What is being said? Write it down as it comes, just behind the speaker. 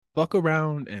Fuck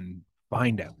around and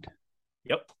find out.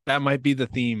 Yep. That might be the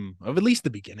theme of at least the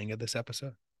beginning of this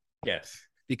episode. Yes.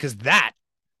 Because that,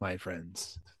 my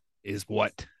friends, is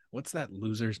what's that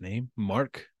loser's name?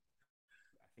 Mark?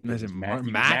 I think it Is it was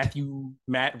Matthew, Matt? Matthew,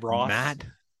 Matt Ross. Matt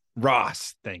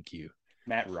Ross. Thank you.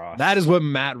 Matt That is Ross. what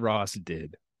Matt Ross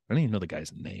did. I don't even know the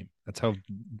guy's name. That's how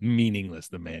meaningless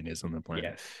the man is on the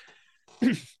planet.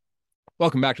 Yes.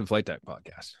 Welcome back to the Flight Deck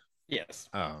podcast. Yes.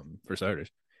 For starters,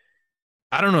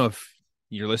 I don't know if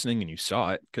you're listening and you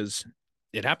saw it because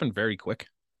it happened very quick,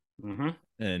 Mm-hmm.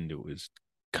 and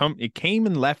it came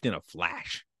and left in a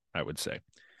flash, I would say.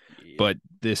 Yeah. But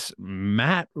this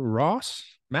Matt Ross,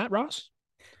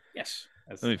 Yes.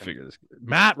 let me figure this.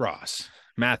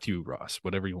 Matthew Ross,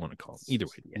 whatever you want to call him. Either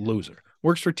way, Yeah. loser.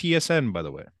 Works for TSN, by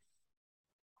the way.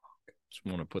 Just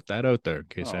want to put that out there in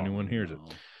case anyone hears it.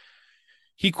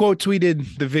 He quote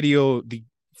tweeted the video, the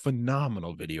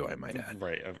phenomenal video, I might add,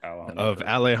 right, of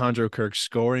Alejandro Kirk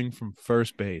scoring from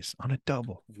first base on a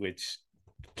double. Which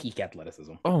peak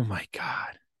athleticism. Oh my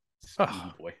God.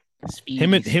 Speedy boy.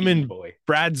 Him and boy.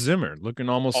 Brad Zimmer looking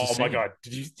almost the Oh same. my God.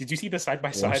 Did you see the side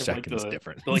by side of like the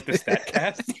different. like the stat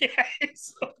cast?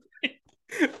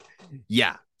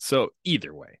 Yeah. So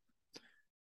either way,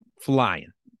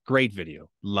 flying. Great video.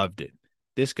 Loved it.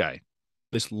 This guy,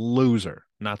 this loser,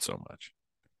 not so much.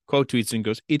 Quote tweets and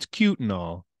goes, "It's cute and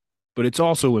all, but it's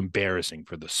also embarrassing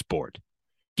for the sport.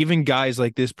 Giving guys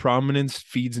like this prominence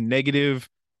feeds negative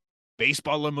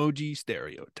baseball emoji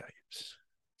stereotypes."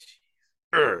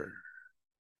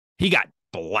 He got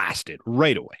blasted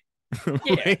right away.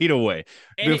 Yeah. Right away.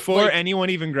 And before anyone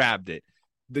even grabbed it.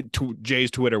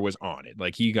 Jay's Twitter was on it.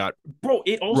 Like he got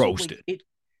it also roasted.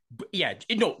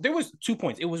 There was 2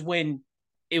 points. It was when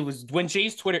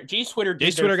Jay's Twitter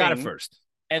got it first.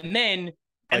 And then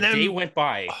a day went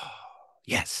by. Oh,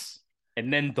 yes.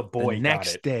 And then the boy the got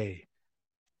next it. day,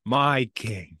 my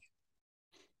king,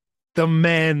 the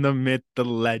man, the myth, the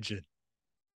legend,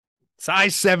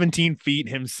 size 17 feet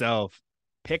himself,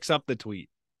 picks up the tweet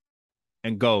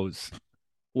and goes,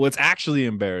 "What's actually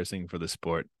embarrassing for the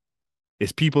sport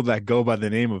is people that go by the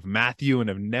name of Matthew and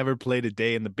have never played a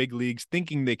day in the big leagues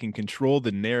thinking they can control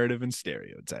the narrative and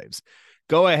stereotypes.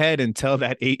 Go ahead and tell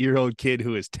that 8-year-old kid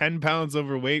who is 10 pounds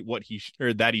overweight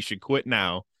that he should quit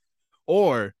now,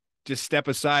 or just step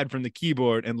aside from the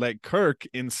keyboard and let Kirk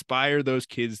inspire those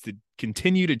kids to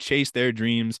continue to chase their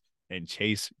dreams and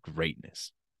chase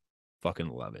greatness." Fucking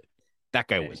love it. That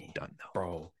guy was done though.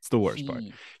 Bro. It's the worst part.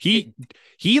 He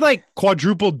like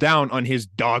quadrupled down on his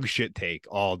dog shit take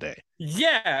all day.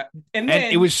 Yeah. And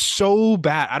it was so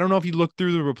bad. I don't know if you looked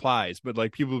through the replies, but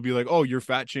like people would be like, "Oh, you're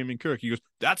fat shaming Kirk." He goes,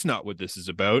 "That's not what this is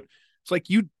about." It's like,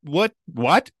 you what?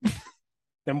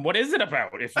 Then what is it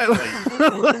about? If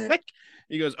like,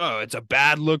 he goes, "Oh, it's a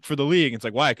bad look for the league." It's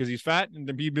like, why? Because he's fat? And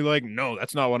then he'd be like, "No,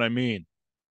 that's not what I mean."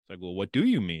 It's like, well, what do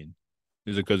you mean?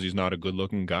 Is it because he's not a good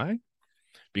looking guy?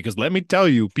 Because let me tell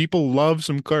you, people love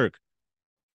some Kirk.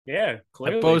 Yeah,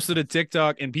 clearly. I posted a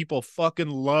TikTok and people fucking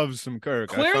love some Kirk.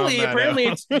 Clearly, apparently,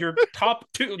 it's your top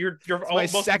two. Your my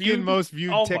second most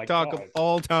viewed TikTok of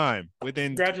all time.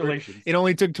 Congratulations! It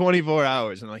only took 24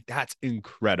 hours, and like that's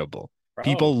incredible. Bro.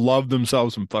 People love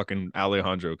themselves some fucking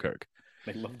Alejandro Kirk.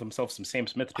 They love themselves some Sam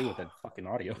Smith too with that fucking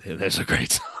audio. Yeah, that's a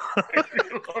great song. I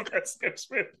love that Sam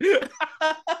Smith.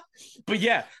 But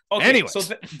yeah, okay. Anyway, so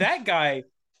that guy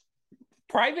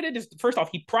privated his first off.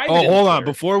 He privated. Oh, hold on!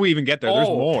 Before we even get there, there's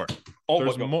more.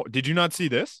 There's more. Did you not see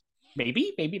this?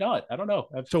 Maybe not. I don't know.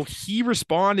 So he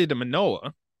responded to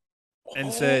Manoah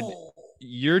and said,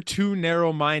 "You're too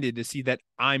narrow-minded to see that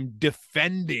I'm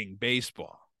defending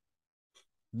baseball.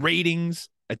 Ratings,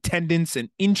 attendance, and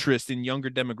interest in younger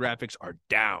demographics are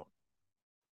down.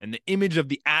 And the image of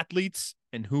the athletes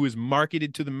and who is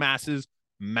marketed to the masses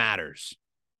matters."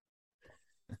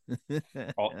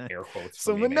 All air quotes.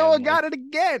 So Manoah got it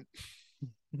again.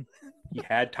 He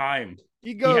had time.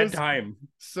 He had time.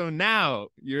 So now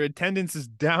your attendance is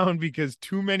down because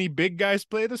too many big guys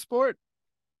play the sport?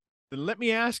 Then let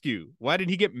me ask you, why did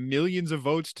he get millions of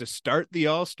votes to start the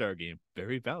All-Star game?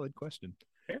 Very valid question.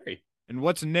 Very. And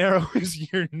what's narrow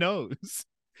is your nose.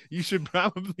 You should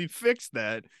probably fix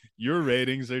that. Your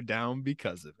ratings are down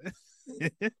because of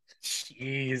it.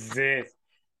 Jesus.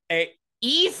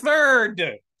 Ethered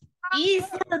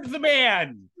the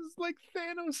man. It's like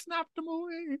Thanos snapped him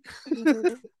away.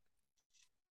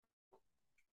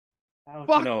 Fuck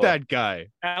Manoah. That guy.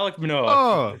 Alek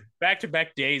Manoah.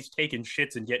 Back-to-back days taking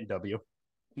shits and getting W.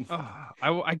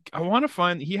 I want to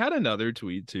find. He had another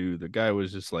tweet too. The guy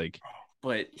was just like,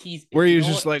 but he's Where you he's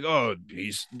know just what? like, oh,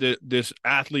 this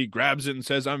athlete grabs it and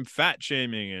says, I'm fat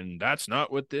shaming, and that's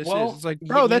not what this is. Well, It's like,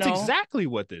 bro, you that's know, exactly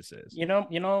what this is.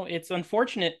 it's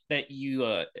unfortunate that you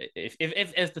if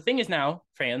as the thing is now,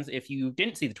 fans, if you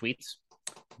didn't see the tweets,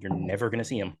 you're never gonna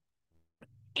see him.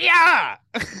 Yeah.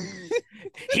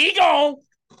 He gone.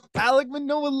 Alec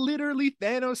Manoah literally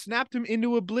Thanos snapped him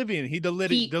into oblivion. He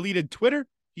He deleted Twitter.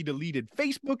 He deleted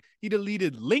Facebook. He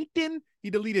deleted LinkedIn. He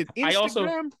deleted I also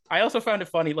Instagram. I also found it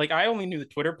funny. Like I only knew the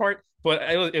Twitter part, but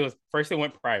it was first it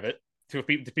went private to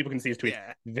people can see his tweets.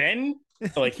 Yeah. Then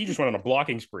like he just went on a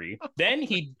blocking spree. Then Oh,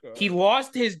 he God.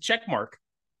 lost his check mark,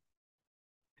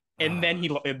 and then Uh,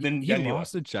 he and then he then he left.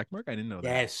 lost the check mark. I didn't know that.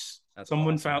 Yes, That's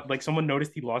someone awesome, found like someone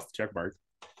noticed he lost the check mark.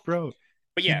 bro.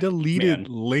 But He yeah, deleted man,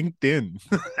 LinkedIn.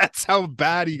 That's how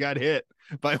bad he got hit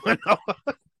by Manoah.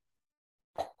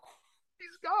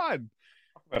 He's gone.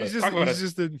 talk about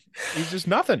He's just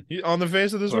nothing on the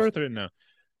face of this a earth right now.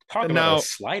 talk And about a now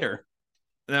slider.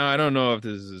 I don't know if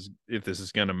this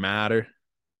is gonna matter,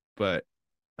 but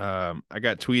I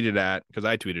got tweeted at because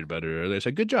I tweeted about it earlier. I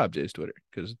said, "Good job, Jay's Twitter,"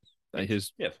 because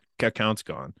his Yes. account's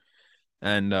gone.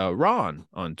 And Ron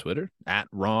on Twitter at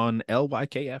Ron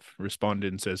LYKF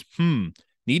responded and says,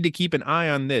 need to keep an eye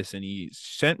on this. And he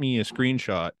sent me a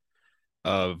screenshot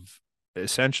of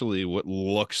essentially what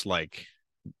looks like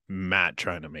Matt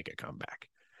trying to make a comeback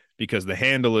because the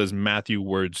handle is Matthew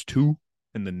Words 2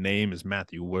 and the name is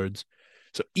Matthew Words.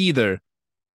 So either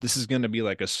this is going to be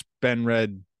like a Spen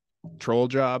Red troll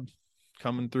job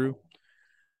coming through,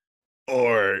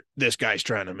 or this guy's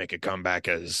trying to make a comeback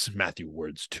as Matthew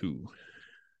Words 2.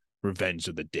 Revenge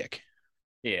of the Dick.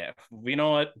 Yeah, you know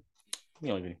what? We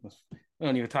don't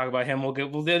even talk about him. We're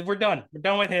done. We're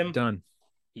done with him. Done.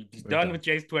 He's We're done done. with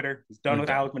Jay's Twitter. He's done We're with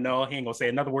done. Alec Manoah. He ain't gonna say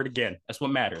another word again. That's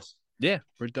what matters. Yeah,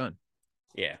 we're done.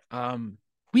 Yeah.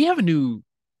 We have a new,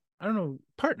 I don't know,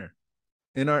 partner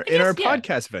in our I guess, yeah.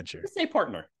 podcast venture. Let's say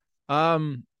partner.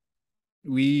 Um,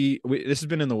 we this has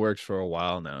been in the works for a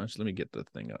while now. Just let me get the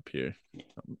thing up here.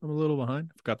 I'm a little behind.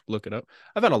 I forgot to look it up.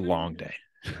 I've had a long day.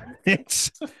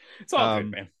 it's It's all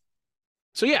good, man.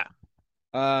 So yeah.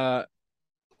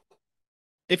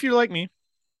 If you're like me,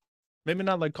 maybe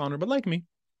not like Connor, but like me,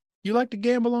 you like to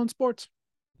gamble on sports.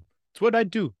 It's what I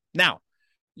do. Now,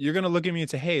 you're gonna look at me and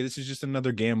say, "Hey, this is just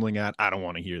another gambling ad. I don't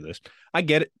want to hear this." I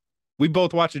get it. We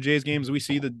both watch the Jays games. We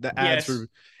see the ads Yes. for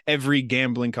every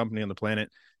gambling company on the planet.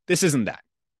 This isn't that.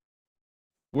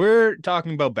 We're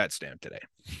talking about BetStamp today.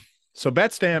 So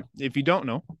BetStamp, if you don't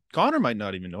know, Connor might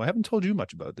not even know. I haven't told you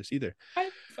much about this either.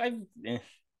 Eh.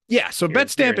 Yeah, so Here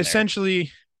BetStamp and there.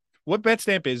 essentially, what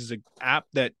BetStamp is an app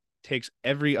that takes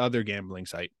every other gambling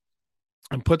site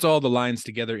and puts all the lines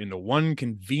together into one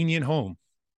convenient home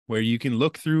where you can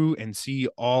look through and see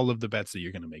all of the bets that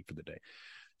you're going to make for the day.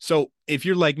 So if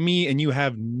you're like me and you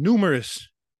have numerous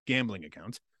gambling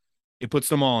accounts, it puts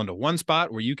them all into one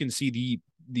spot where you can see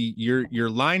your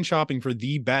line shopping for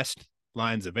the best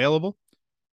lines available,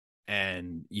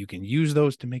 and you can use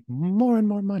those to make more and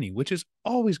more money, which is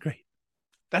always great.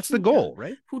 That's the goal,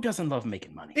 right? Who doesn't love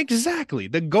making money? Exactly.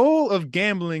 The goal of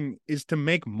gambling is to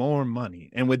make more money.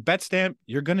 And with BetStamp,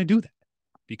 you're going to do that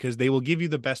because they will give you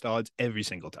the best odds every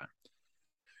single time.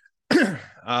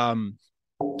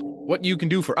 What you can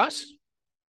do for us,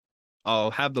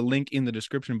 I'll have the link in the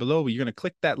description below. You're going to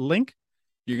click that link.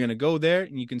 You're going to go there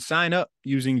and you can sign up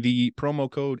using the promo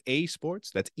code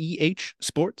A-Sports. That's EH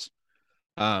Sports.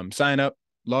 Sign up,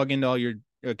 log into all your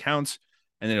accounts,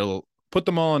 and it'll put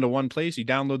them all into one place. You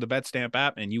download the BetStamp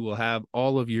app, and you will have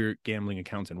all of your gambling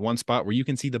accounts in one spot where you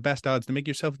can see the best odds to make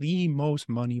yourself the most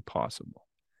money possible.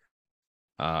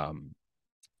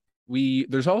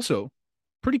 There's also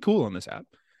pretty cool on this app.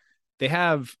 They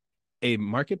have a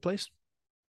marketplace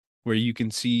where you can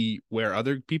see where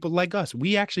other people like us,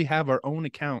 we actually have our own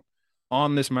account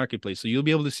on this marketplace. So you'll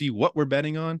be able to see what we're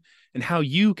betting on and how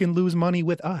you can lose money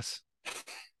with us.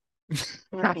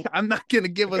 I'm not going to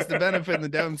give us the benefit of the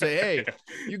doubt and say, hey,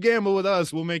 you gamble with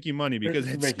us, we'll make you money, because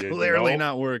it's clearly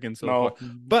not working so far.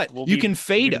 But you can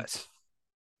fade us.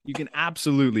 You can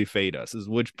absolutely fade us,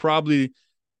 which probably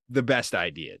the best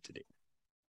idea to do.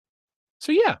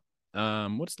 So yeah,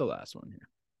 what's the last one here?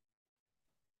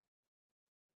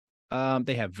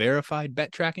 They have verified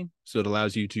bet tracking. So it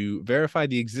allows you to verify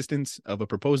the existence of a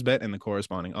proposed bet and the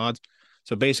corresponding odds.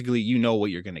 So basically, you know what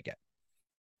you're going to get.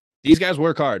 These guys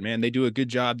work hard, man. They do a good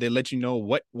job. They let you know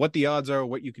what the odds are,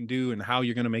 what you can do, and how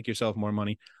you're going to make yourself more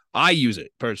money. I use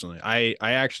it personally. I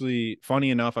actually, funny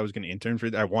enough, I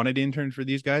wanted to intern for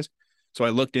these guys. So I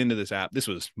looked into this app. This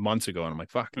was months ago, and I'm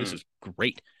like, fuck, this is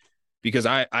great. Because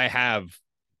I have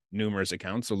numerous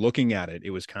accounts. So looking at it, it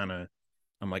was kind of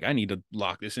I'm like, I need to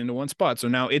lock this into one spot. So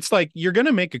now it's like you're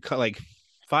gonna make a cut like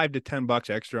 $5 to $10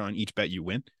 extra on each bet you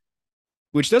win,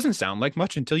 which doesn't sound like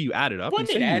much until you add it up and But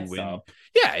say it you adds win. up.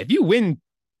 Yeah, if you win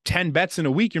 10 bets in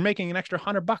a week, you're making an extra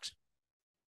 $100.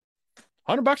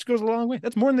 $100 goes a long way.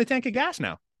 That's more than the tank of gas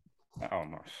now. Oh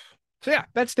no. So yeah,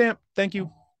 bet stamp. Thank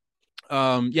you.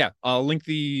 Yeah, I'll link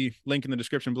the link in the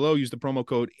description below. Use the promo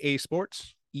code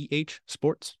ASports,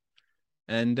 Sports.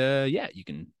 And yeah, you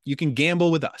can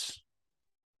gamble with us.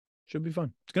 Should be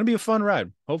fun. It's gonna be a fun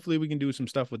ride. Hopefully we can do some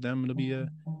stuff with them. It'll be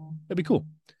cool.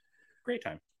 Great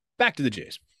time. Back to the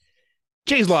Jays.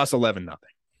 Jays lost 11-0.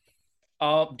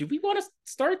 Do we want to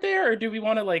start there, or do we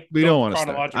want to like We go don't want to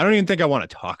start. I don't even think I want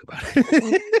to talk about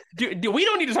it. we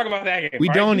don't need to talk about that game. We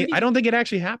right? don't. I don't think it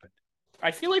actually happened.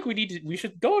 I feel like we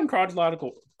should go in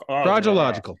chronological.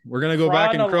 Chronological. We're gonna go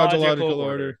back in chronological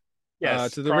order.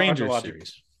 Yes, to the Rangers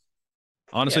series.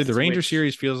 Honestly, the Rangers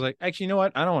series feels like actually, you know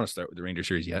what? I don't want to start with the Rangers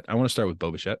series yet. I want to start with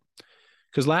Bo Bichette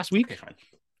because last week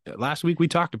we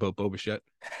talked about Bo Bichette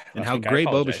and how great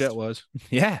Bo Bichette was.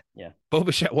 Yeah. Bo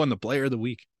Bichette won the Player of the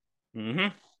Week.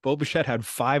 Mm-hmm. Bo Bichette had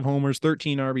 5 homers,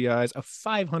 13 RBIs, a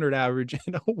 500 average,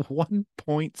 and a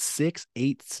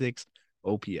 1.686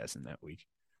 OPS in that week.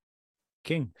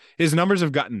 King. His numbers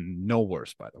have gotten no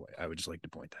worse, by the way. I would just like to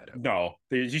point that out. No,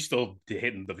 he's still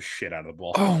hitting the shit out of the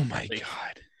ball. Oh my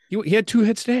God. He had 2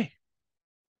 hits today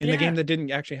in the game that didn't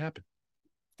actually happen.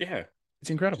 Yeah. It's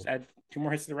incredible. Just add 2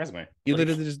 more hits to the resume. He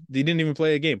literally he didn't even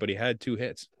play a game, but he had 2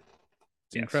 hits.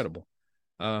 It's incredible.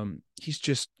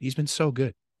 He's been so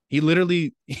good.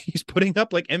 He's putting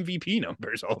up like MVP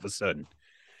numbers all of a sudden.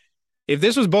 If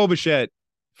this was Bo Bichette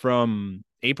from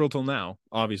April till now,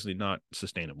 obviously not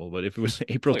sustainable, but if it was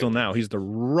April till now, he's the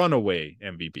runaway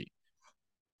MVP.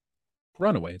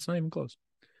 Runaway. It's not even close.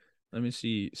 Let me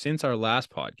see. Since our last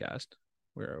podcast,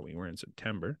 where are we? We're in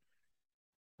September.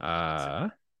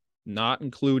 Not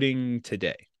including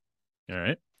today. All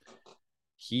right.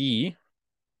 He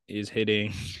is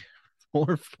hitting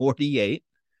 448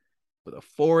 with a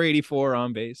 484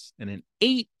 on base and an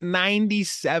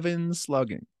 897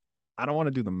 slugging. I don't want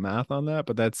to do the math on that,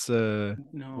 but that's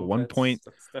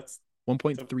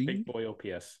 1.3. Big boy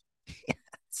OPS.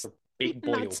 Yes. Big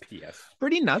boy OPS.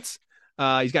 Pretty nuts.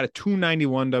 He's got a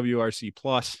 291 WRC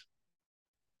plus,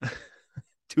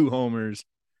 2 homers,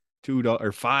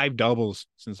 5 doubles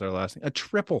since our last thing, a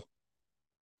triple,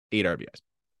 8 RBIs.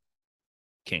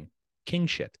 King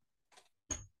shit.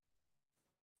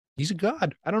 He's a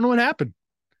god. I don't know what happened.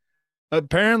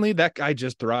 Apparently, that guy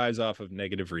just thrives off of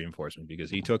negative reinforcement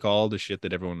because he took all the shit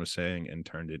that everyone was saying and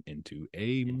turned it into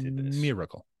a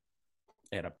miracle.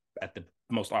 At the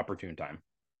most opportune time.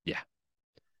 Yeah.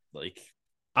 Like,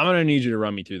 I'm going to need you to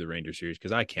run me through the Ranger series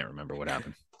because I can't remember what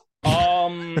happened.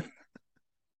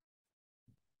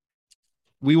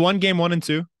 We won game 1 and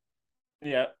 2.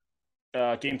 Yeah.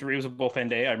 Game 3 was a bullpen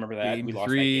day. I remember that. We lost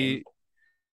that game.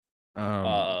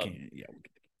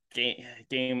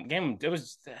 Game. It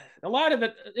was a lot of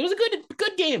it. It was a good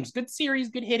games, good series,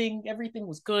 good hitting. Everything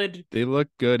was good. They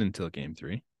looked good until game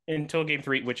 3. Until game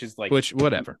 3, which is like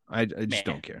whatever. I just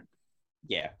don't care.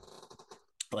 Yeah.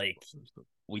 Like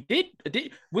we did.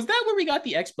 Was that where we got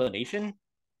the explanation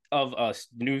of a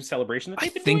new celebration? I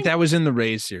think that was in the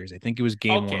Rays series. I think it was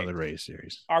game 1 of the Rays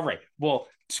series. All right. Well,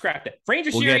 scrap that.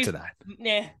 Ranger series. We'll get to that.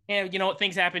 Yeah. You know what?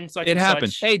 Things happen. It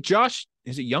happened. Hey, Josh,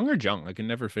 is it Young or Jung? I can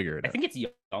never figure it out. I think it's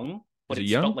Young, but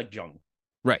it's young? spelled like Jung.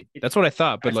 Right. That's what I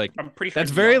thought. But like, I'm pretty sure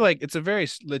that's very young. Like it's a very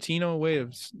Latino way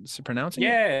of pronouncing it.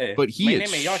 Yeah. But he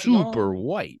is super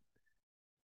white.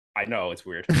 I know, it's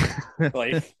weird.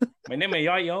 Like, my name is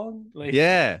Young. Like,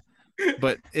 yeah.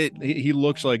 But he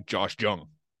looks like Josh Jung.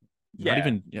 Yeah. Not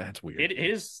even, it's weird.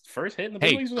 His first hit in the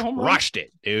big leagues was a home run. Crushed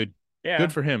it, dude. Yeah.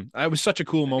 Good for him. It was such a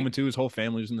cool moment, too. His whole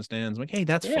family was in the stands. I'm like, hey,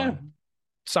 that's fun.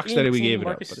 Sucks that we gave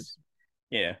Marcus, it up. But it's...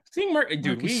 Yeah. Seeing Marcus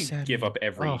Semien. Give up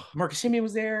every... Marcus Semien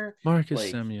was there.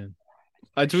 Marcus Semien.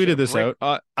 I tweeted this out.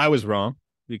 I was wrong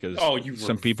because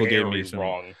some people gave me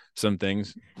some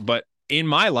things. But in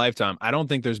my lifetime, I don't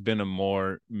think there's been a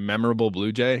more memorable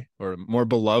Blue Jay or more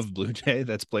beloved Blue Jay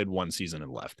that's played one season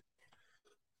and left.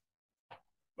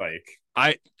 Like,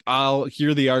 I'll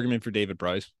hear the argument for David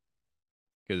Price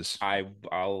because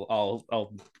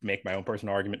I'll make my own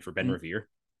personal argument for Ben Revere.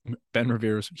 Ben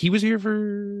Revere he was here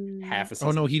for half a season.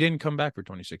 Oh no, he didn't come back for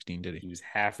 2016, did he? He was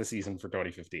half a season for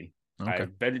 2015. Okay.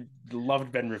 I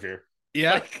loved Ben Revere.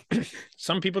 Yeah.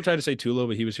 Some people try to say Tulo,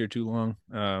 but he was here too long.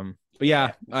 But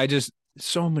yeah, I just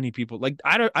so many people like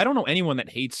I don't know anyone that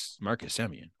hates Marcus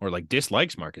Semien or like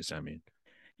dislikes Marcus Semien.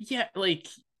 Yeah, like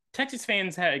Texas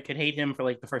fans could hate him for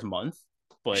like the first month,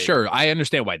 but sure, I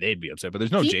understand why they'd be upset, but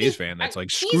there's no Jays fan that's like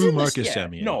screw Marcus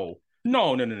Semien. No,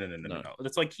 No, no, no, no, no, no, no, No. no.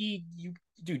 It's like you,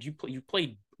 dude, you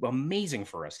played amazing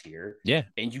for us here, Yeah.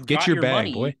 and you Get got your your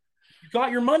bag, boy. money. You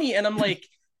got your money, and I'm like,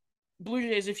 Blue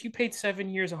Jays, if you paid 7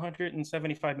 years,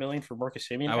 175 million for Marcus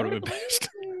Simeon, I I would would have have been pissed.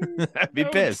 been, I'd be I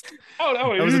would, pissed. I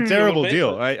would That was a a little terrible bit,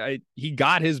 deal. but I he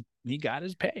got his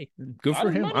pay. Good got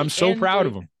for his him. I'm money, so and proud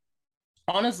of him.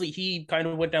 honestly, he kind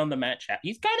of went down the Matt Chapman.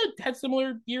 He's kind of had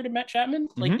similar year to Matt Chapman.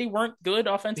 Like Mm-hmm. they weren't good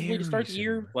offensively to Very start the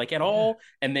year, similar. like at Yeah. all,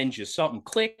 and then just something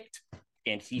clicked,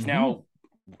 and he's Mm-hmm. now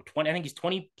 20. I think he's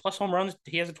 20 plus home runs.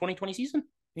 He has a 2020 season.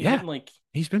 He's Yeah. been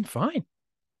He's been fine.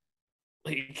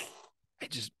 like I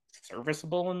just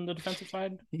serviceable on the defensive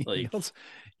side. he Like also,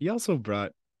 he also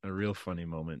brought a real funny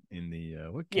moment in the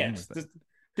what game was yes,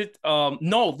 that?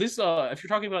 no, this if you're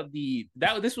talking about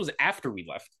this was after we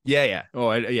left. Yeah, yeah.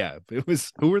 Oh, yeah. It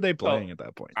was who were they So playing at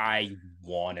that point? I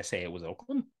want to say it was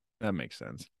Oakland. That makes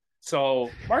sense. So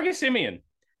Marcus Simeon,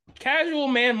 casual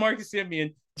man, Marcus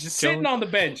Simeon, just sitting Chilling, on the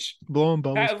bench, blowing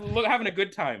bubbles. having a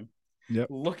good time. Yep.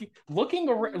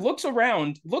 Looks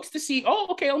around, looks to see. Oh,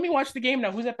 okay, let me watch the game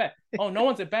now. Who's at bat? Oh, no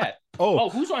one's at bat. Oh, Oh,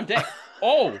 who's on deck?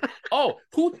 Oh,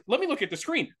 who? Let me look at the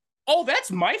screen. Oh, that's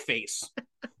my face.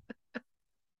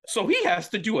 So he has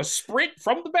to do a sprint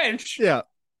from the bench yeah.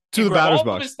 To and the grab batter's all of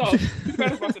box. his stuff to the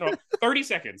batter's box in 30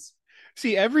 seconds.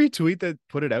 See, every tweet that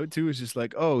put it out to is just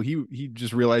like, oh, he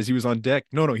just realized he was on deck.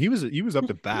 No, he was up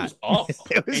to He bat. was up.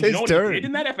 It was And you his know what turn. he did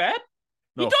in that at bat?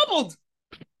 He No, doubled.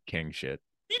 king shit.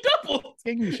 He doubled.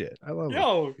 King shit. I love it.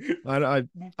 Yo,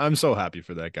 I'm so happy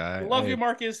for that guy. love you,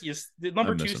 Marcus. The I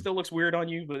number miss two him. still looks weird on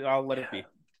you, but I'll let it be.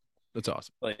 That's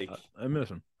awesome. Like, I miss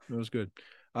him. It was good.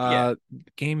 Yeah.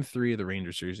 Game 3 of the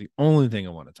Rangers series. The only thing I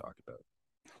want to talk about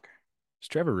is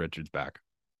Trevor Richards back.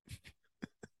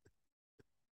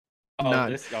 oh,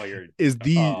 you're Is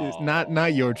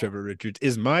not your Trevor Richards.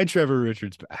 Is my Trevor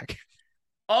Richards back?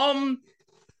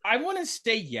 I want to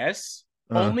say yes,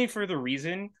 only for the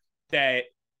reason that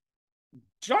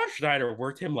John Schneider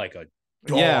worked him like a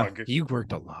dog. Yeah, he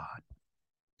worked a lot.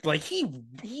 Like he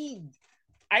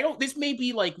I don't this may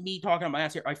be like me talking on my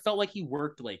ass here. I felt like he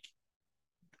worked like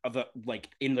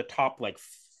in the top like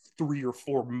 3 or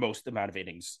 4 most amount of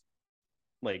innings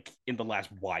like in the last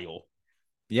while.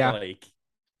 Yeah. Like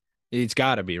It's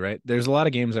got to be, right? There's a lot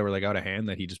of games that were like out of hand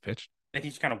that he just pitched. that he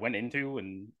just kind of went into,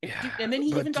 and Yeah, and then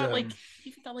he but, even got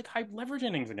like high leverage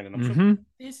innings again. And I'm Mhm. like,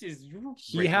 this is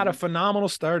He had a phenomenal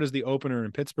start as the opener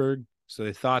in Pittsburgh, so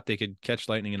they thought they could catch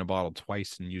lightning in a bottle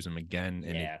twice and use him again,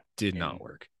 and it did not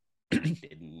work.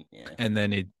 Didn't, yeah. And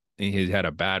then he had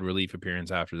a bad relief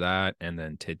appearance after that, and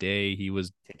then today he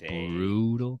was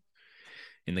brutal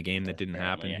in the game that didn't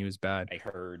happen. He was bad. I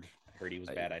heard he was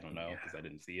bad. I don't know because I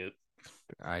didn't see it.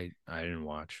 I didn't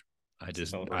watch. So I the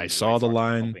saw White the Sox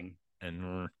line, helping.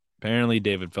 and apparently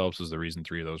David Phelps was the reason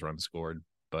 3 of those runs scored,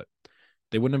 but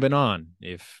they wouldn't have been on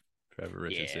if Trevor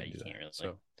Richards didn't do that. Really.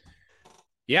 So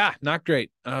yeah, not great.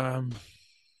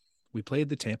 We played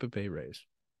the Tampa Bay Rays.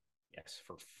 Yes,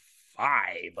 for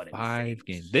 5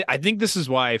 games. I think this is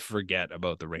why I forget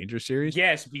about the Rangers series.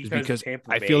 Yes, because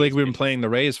I feel like we've been playing the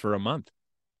Rays for a month.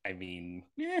 I mean,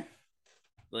 yeah,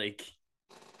 like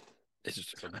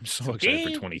I'm so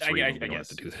excited for 23. We don't have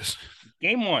to do this.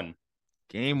 Game 1.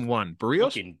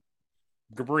 Barrios?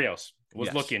 Gabriels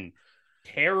was looking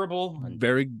terrible.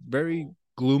 Very, very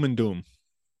gloom and doom.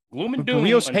 Gloom and doom.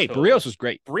 Barrios was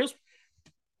great. Barrios.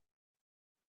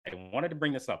 I wanted to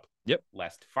bring this up. Yep.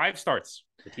 Last 5 starts.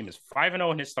 The team is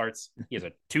 5-0 in his starts. He has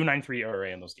a 2.93 ERA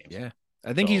in those games. Yeah.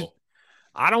 I think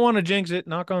I don't want to jinx it,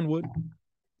 knock on wood.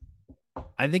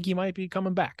 I think he might be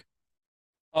coming back.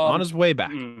 On his way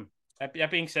back.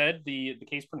 That being said, the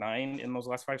case per 9 in those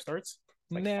last 5 starts,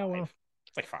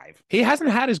 it's like 5. He hasn't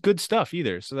had his good stuff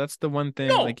either. So that's the one thing.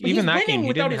 No, like even that game,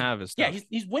 he didn't have his stuff. Yeah,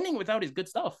 he's winning without his good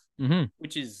stuff,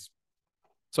 which is.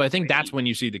 So I think that's when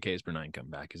you see the case per 9 come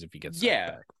back, is if he gets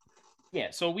back.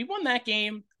 Yeah, so we won that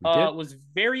game. It was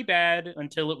very bad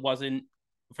until it wasn't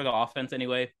for the offense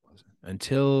anyway.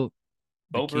 Until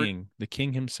the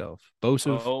king himself,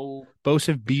 Bosif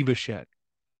Bibichette.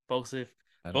 Bosif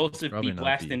be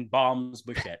blasting bombs,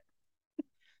 Bichette.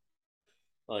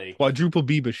 Like quadruple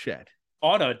Bibichette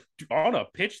on a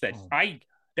pitch that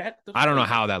I don't know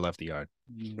how that left the yard.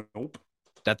 Nope.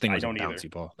 That thing was a bouncy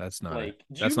ball. That's not a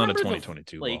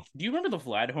 2022 ball. Do you remember the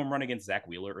Vlad home run against Zach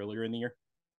Wheeler earlier in the year?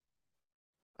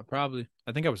 Probably.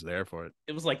 I think I was there for it.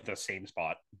 It was like the same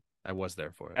spot. I was there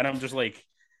for it. And I'm just like,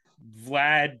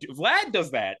 Vlad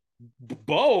does that.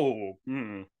 Bo.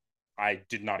 I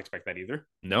did not expect that either.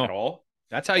 No. At all.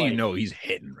 That's how you know he's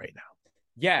hitting right now.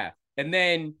 Yeah. And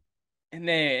then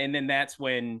that's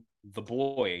when the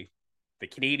boy, the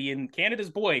Canada's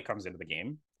boy comes into the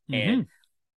game. And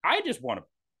I just want to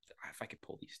if I could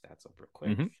pull these stats up real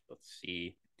quick. Mm-hmm. Let's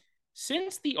see.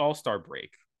 Since the All-Star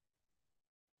break,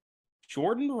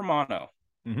 Jordan Romano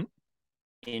Mm-hmm.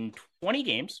 in 20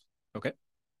 games. Okay.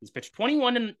 He's pitched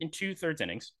 21 in 2/3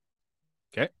 innings.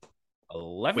 Okay.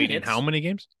 11 Wait, hits. in how many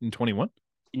games? In 21?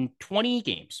 In 20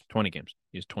 games. 20 games.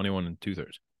 He's 21 and 2/3.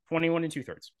 21 and 2/3.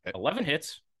 Okay. 11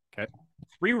 hits. Okay.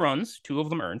 3 runs, 2 of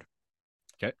them earned.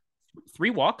 Okay.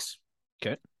 3 walks.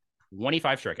 Okay.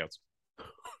 25 strikeouts.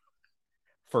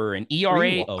 For an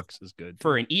ERA of is good.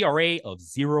 For an ERA of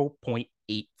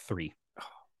 0.83. Oh,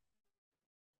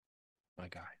 my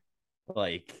guy.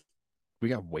 Like, we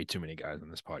got way too many guys on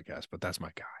this podcast, but that's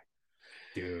my guy.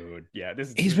 Dude, yeah,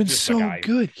 he's been so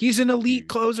good. He's an elite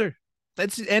closer.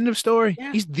 That's the end of story.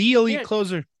 Yeah. He's the elite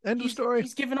closer. End of story.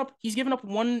 He's given up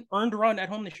 1 earned run at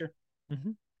home this year.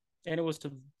 Mm-hmm. And it was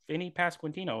to Vinny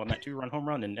Pasquantino on that 2-run home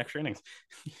run in extra innings.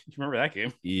 You remember that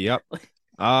game? Yep.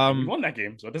 We won that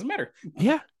game, so it doesn't matter.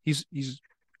 Yeah, he's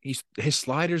his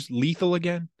slider's lethal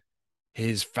again.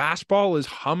 His fastball is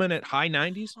humming at high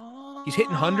 90s. He's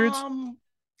hitting hundreds.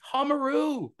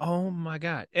 Hummeroo. Oh my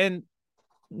God. And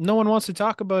no one wants to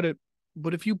talk about it,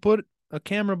 but if you put a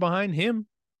camera behind him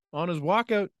on his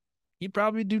walkout, he'd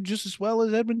probably do just as well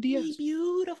as Edwin Diaz. He's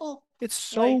beautiful.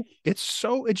 It's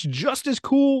just as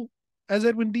cool as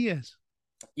Edwin Diaz.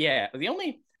 Yeah, the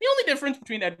only difference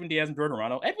between Edwin Diaz and Jordan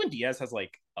Romano, Edwin Diaz has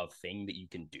like a thing that you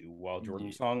can do while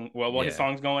his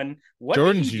song's going. What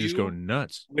Jordan's, you just go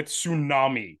nuts with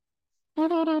Tsunami. You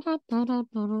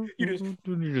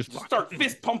just start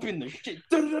fist pumping the shit.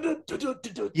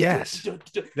 Yes,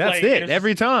 that's like, it.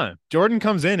 Every time Jordan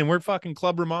comes in, and we're fucking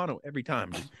Club Romano every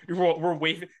time. We're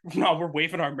waving. No, we're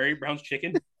waving our Mary Brown's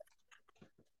chicken.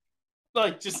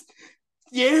 Like just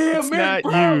it's Mary not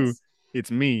Brown's. You. It's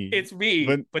me. It's me,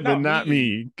 but not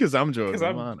me, because I'm Jordan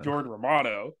Romano. I'm Jordan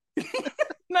Romano.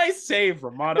 Nice save,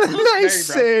 Romano. Nice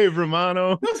save,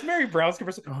 Romano. Those Mary Brown's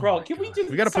commercials. Bro, can we do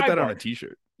We got to put that on a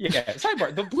t-shirt. Yeah,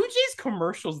 sidebar. The Blue Jays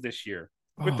commercials this year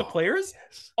with the players.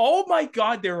 Yes. Oh my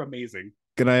God, they're amazing.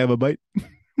 Can I have a bite?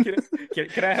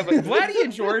 Can I have a Vladdy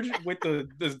and George with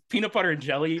the peanut butter and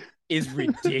jelly is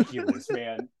ridiculous,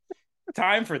 man.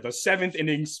 Time for the 7th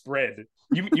inning spread.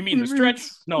 You mean the stretch?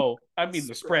 No, I mean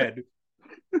the spread.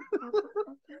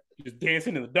 Just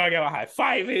dancing in the dugout, high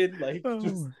fiving, like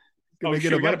just. Oh,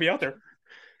 shit, we gotta be out there.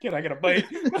 Can I get a bite?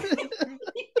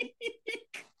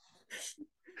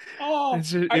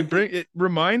 It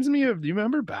reminds me of. Do you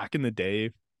remember back in the day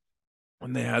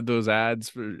when they had those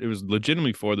ads it was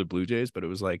legitimately for the Blue Jays, but it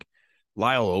was like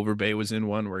Lyle Overbay was in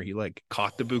one where he like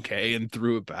caught the bouquet and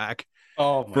threw it back.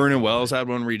 Oh, Vernon Wells had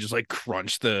one where he just like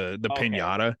crunched the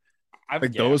pinata.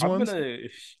 Those ones.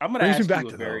 I'm gonna ask you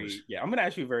I'm gonna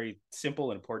ask you a very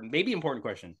simple and important, maybe important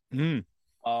question.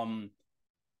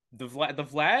 The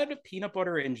Vlad peanut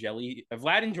butter and jelly,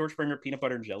 Vlad and George Springer peanut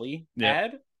butter and jelly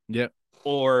ad. Yeah.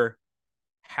 Or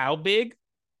how big?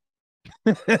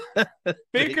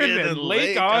 Bigger than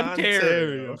Lake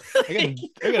Ontario. I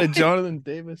got a Jonathan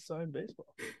Davis signed baseball.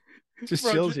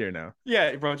 Just chills here now.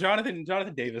 Yeah, bro. Jonathan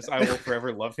Davis, I will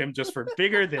forever love him just for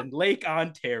bigger than Lake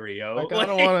Ontario.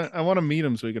 I want to meet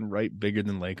him so he can write bigger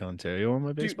than Lake Ontario on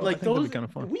my baseball. Dude, like that'd be kind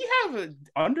of fun. We have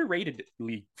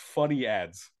underratedly funny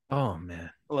ads. Oh man,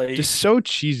 like just so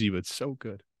cheesy but so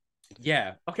good.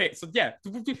 Yeah. Okay. So yeah,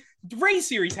 the Rays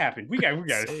series happened. We got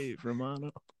save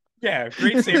Romano. Yeah,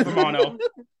 great save Romano,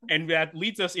 and that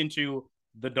leads us into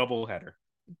the doubleheader.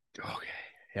 Okay.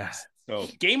 Yes. So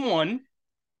game 1,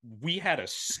 we had a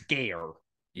scare.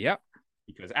 Yep.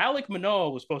 Because Alek Manoah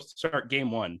was supposed to start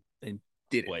game 1 and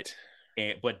didn't.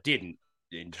 But didn't.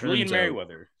 And Julian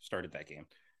Merriweather started that game.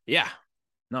 Yeah.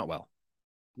 Not well.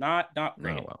 Not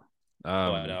great. Not well.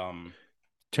 But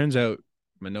turns out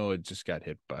Manoah just got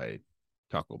hit by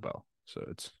Taco Bell, so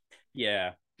it's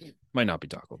might not be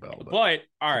Taco Bell, but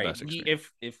all right.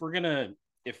 If we're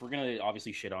gonna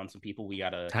obviously shit on some people, we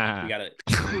gotta.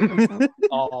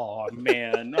 Oh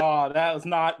man, that was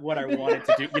not what I wanted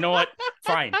to do. You know what?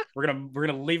 Fine, we're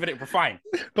gonna leave it. We're fine.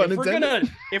 But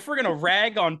if we're gonna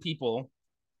rag on people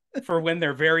for when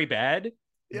they're very bad.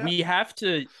 Yeah. We have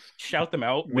to shout them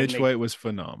out. Mitch White was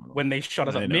phenomenal. When they shut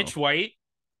us up. Mitch White,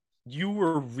 you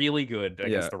were really good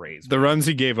against the Rays. The runs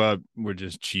he gave up were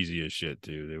just cheesy as shit,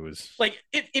 dude. It was like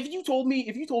if you told me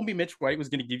Mitch White was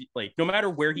gonna give you, like, no matter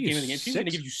where he came in the game, he was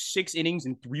gonna give you 6 innings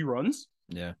and 3 runs.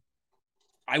 Yeah.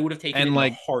 I would have taken it in a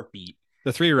heartbeat.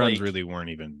 The 3 runs really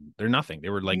weren't even. They're nothing. They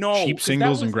were like cheap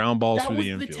singles and ground balls through the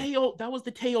infield. That was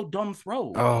the Teo dumb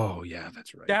throw. Oh yeah,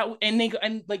 that's right.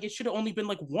 And like it should have only been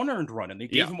like 1 earned run, and they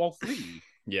gave him all 3.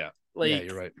 Yeah,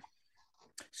 you're right.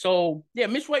 So yeah,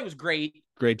 Mitch White was great.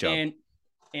 Great job.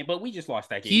 But we just lost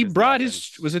that game. He brought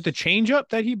was it the changeup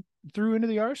that he threw into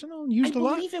the arsenal and I used a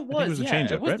lot? believe it I think it was. was the Yeah, it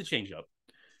changeup, was right? the changeup.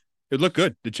 It looked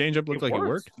good. The changeup looked It like it worked.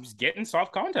 worked. He was getting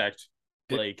soft contact.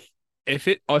 It, Like,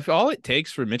 if all it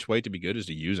takes for Mitch White to be good is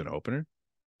to use an opener,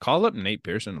 call up Nate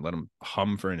Pearson and let him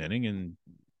hum for an inning and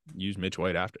use Mitch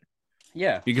White after.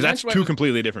 yeah, Because that's two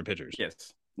completely different pitchers.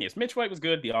 Yes. Mitch White was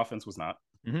good. The offense was not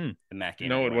Mm-hmm. in that game.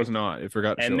 No, anyway. it was not. It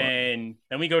forgot to And show up.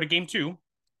 then we go to game two.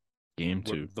 Game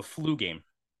two, the flu game.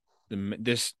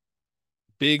 This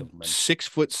big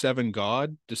 6'7"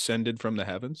 god descended from the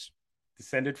heavens.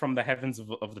 Descended from the heavens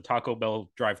of the Taco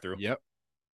Bell drive-thru. Yep,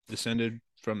 descended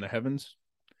from the heavens,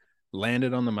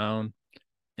 landed on the mound,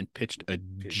 and pitched a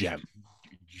gem.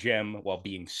 Gem while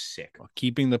being sick. While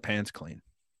keeping the pants clean.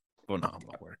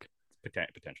 Phenomenal work.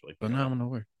 Potentially. Phenomenal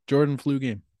work. Jordan flu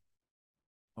game.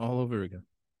 All over again.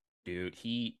 Dude,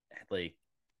 he like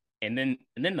and then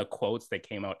the quotes that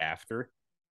came out after.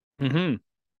 Mm-hmm.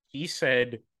 He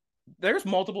said there's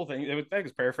multiple things. I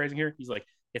was paraphrasing here. He's like,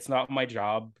 it's not my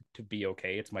job to be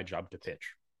okay, it's my job to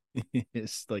pitch.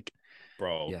 It's like,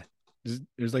 bro. Yeah.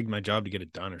 It was like my job to get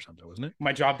it done or something, wasn't it?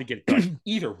 My job to get it done.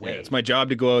 Either way. Yeah, it's my job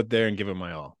to go out there and give it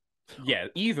my all. Yeah,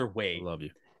 either way. I love you.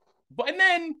 But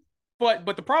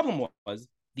the problem was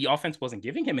the offense wasn't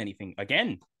giving him anything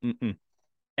again. Mm-mm.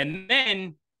 And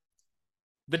then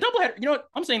the doubleheader, you know what?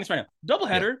 I'm saying this right now.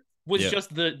 Doubleheader was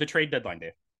just the trade deadline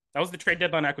day. That was the trade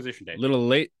deadline acquisition day. Little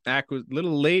late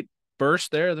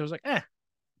burst there. There was like,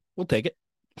 we'll take it.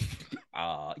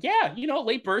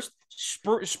 Late burst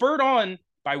spurred on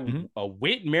by a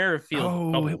Whit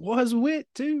Merrifield. Oh, it was Whit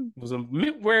too. It was a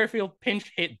Whit Merrifield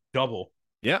pinch hit double.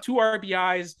 Yeah, 2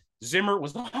 RBIs. Zimmer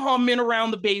was humming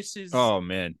around the bases. Oh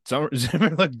man,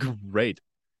 Zimmer looked great.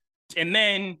 And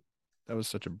then that was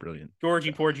such a brilliant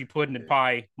Georgie Porgy pudding and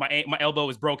pie. My elbow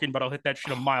is broken, but I'll hit that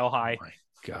shit a mile high. Oh my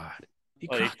God,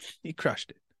 he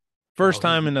crushed it. First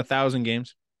time in 1,000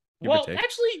 games. Well,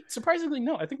 actually, surprisingly,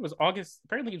 no. I think it was August.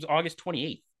 Apparently, it was August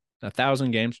 28th.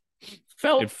 1,000 games.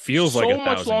 It feels like so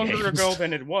much longer ago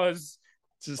than it was.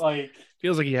 Just like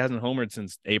feels like he hasn't homered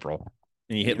since April,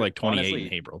 and he hit like 28 honestly,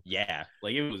 in April. Yeah,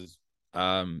 like it was.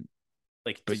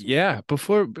 But yeah,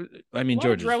 before I mean,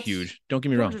 George is huge. Don't get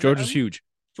me wrong, George is huge.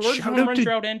 George's home run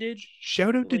drought ended.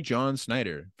 Shout out to John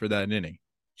Snyder for that inning.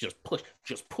 Just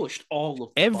pushed all of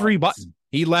every button.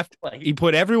 He left. He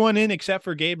put everyone in except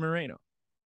for Gabe Moreno,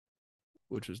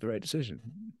 which was the right decision.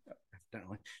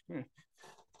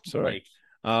 Sorry.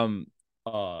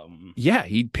 Yeah,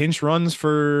 he pinch runs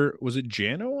for, was it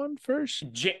Jano on first?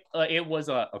 It was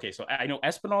okay. So I know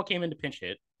Espinal came in to pinch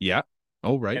hit. Yeah.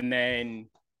 Oh, right. And then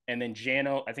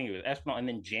Jano, I think it was Espinal, and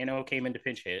then Jano came in to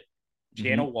pinch hit.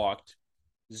 Jano walked.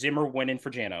 Zimmer went in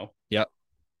for Jano. Yep.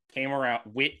 Came around.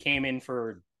 Witt came in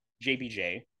for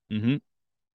JBJ. Mm-hmm.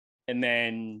 And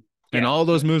then and all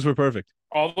those moves were perfect.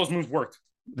 All those moves worked.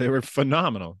 They were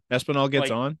phenomenal. Espinal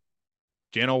gets on.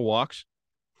 Jano walks.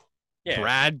 Yeah.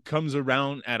 Brad comes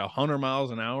around at 100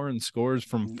 miles an hour and scores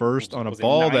from first on a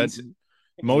ball that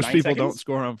most people don't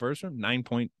score on first from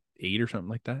 9.8 or something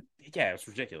like that. Yeah, it's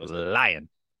ridiculous. Flying.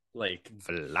 Like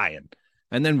flying.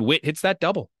 And then Witt hits that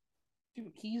double.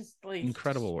 Dude, he's like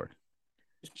incredible work.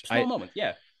 Small moment.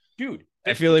 Yeah. Dude.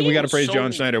 I feel like we got to praise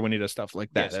John Schneider when he does stuff like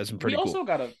that. Yes, that's pretty cool. We also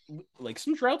got to like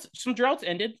some droughts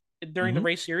ended during the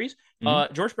race series.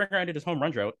 George Springer ended his home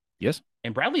run drought. Yes.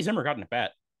 And Bradley Zimmer got in a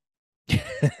bat.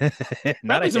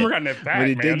 Bradley Zimmer got in a bat, but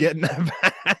he did get in a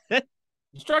bat.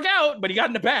 He struck out, but he got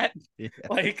in a bat. Yeah.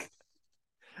 Like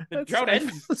the drought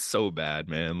ends. So bad,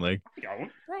 man. Like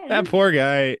that poor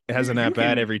guy has an at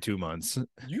bat every 2 months.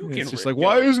 It's just like,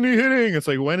 why isn't he hitting? It's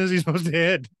like, when is he supposed to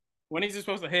hit? When is he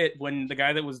supposed to hit? When the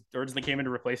guy that was originally came in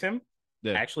to replace him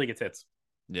actually gets hits.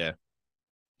 Yeah.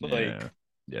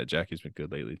 Yeah, Jackie's been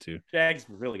good lately too. Jackie's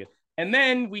been really good. And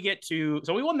then we get to,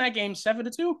 so we won that game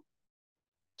 7-2.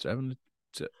 7-2.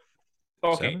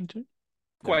 Okay. 7-2?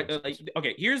 Quite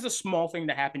okay. Here's the small thing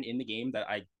that happened in the game that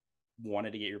I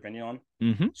wanted to get your opinion on.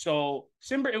 Mm-hmm. So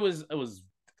Simber, it was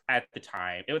at the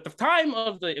time. It was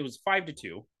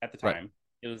 5-2 at the time. Right.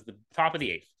 It was the top of the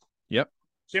 8th. Yep.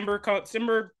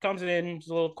 Simber comes in. There's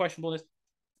a little questionableness.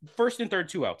 First and third,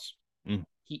 2 outs.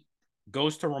 He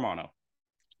goes to Romano.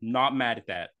 Not mad at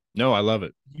that. No, I love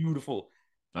it. Beautiful.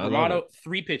 Romano,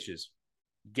 3 pitches,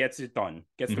 gets it done.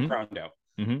 Gets the ground out.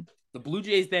 Mm-hmm. The Blue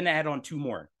Jays then add on 2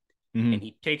 more, and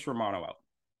he takes Romano out.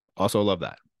 Also love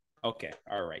that. Okay,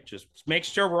 all right. Just make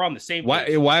sure we're on the same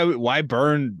page. Why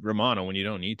burn Romano when you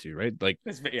don't need to, right? Like,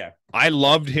 I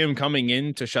loved him coming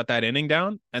in to shut that inning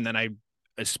down, and then I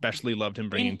especially loved him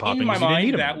bringing Popping. In my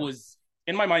mind, that was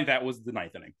the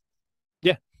 9th inning.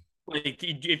 Yeah, like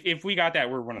if we got that,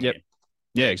 we're running the game.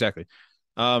 Yeah, exactly.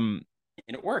 And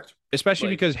it worked, especially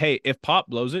because if Pop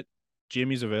blows it,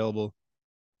 Jimmy's available.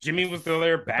 Jimmy was still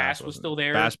there. But Bass was wasn't. still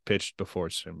there. Bass pitched before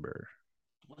Simber.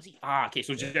 Was he? Okay,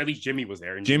 so at least Jimmy was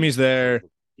there. And Jimmy's there.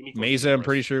 Jimmy Mesa, I'm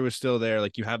pretty sure, was still there.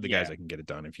 Like, you have the guys that can get it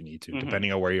done if you need to, Mhm.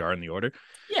 depending on where you are in the order.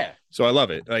 Yeah. So I love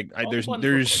it. Like, All the buttons were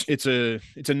pushed.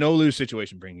 it's a no lose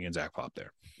situation bringing in Zach Pop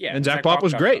there. Yeah, And Zach Pop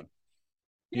was got great. done.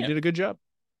 He Yeah. did a good job.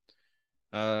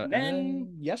 Then And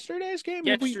then yesterday's game.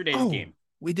 game.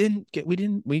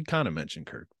 We kind of mentioned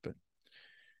Kirk, but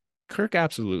Kirk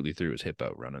absolutely threw his hip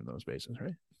out running those bases,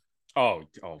 right? Oh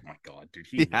my God, dude.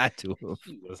 He had to.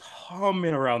 He was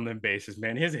humming around them bases,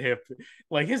 man. His hip.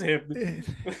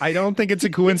 I don't think it's a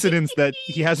coincidence that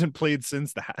he hasn't played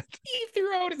since that. He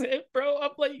threw out his hip, bro.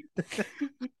 I'm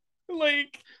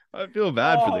like, I feel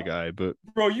bad for the guy, but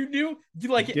bro, you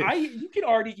can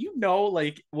already,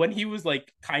 like when he was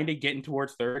like kind of getting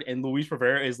towards third, and Luis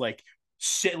Rivera is like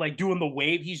shit, like doing the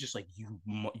wave. He's just like,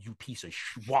 you piece of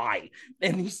why?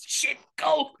 And he's shit,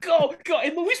 go.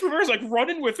 And Luis Rivera's like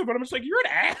running with him, and I'm just like, you're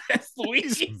an ass,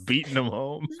 Luis. He's beating him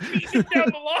home. He's beating him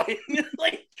down the line.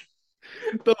 Like,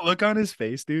 the look on his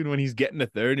face, dude, when he's getting to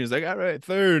third, and he's like, all right,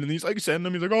 third, and he's like sending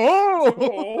him, he's like,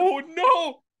 oh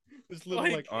no. His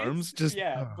little arms just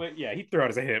but yeah, he threw out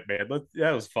his hip, man.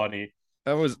 That was funny.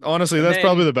 That was honestly, that's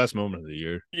probably the best moment of the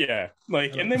year. Yeah,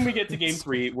 like, and then we get to game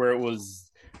 3 where it was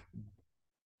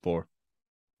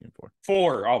Game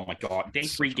 4. Oh my God, day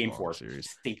 3, game 4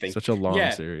 series. Same thing. Such a long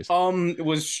series. It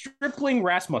was Stripling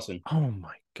Rasmussen. Oh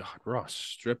my God, Ross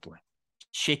Stripling.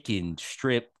 Chicken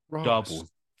strip Ross double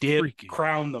dip,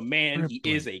 crown the man. Stripling.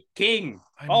 He is a king.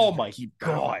 Oh my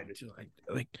God,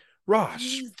 like Ross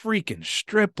freaking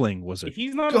Stripling was if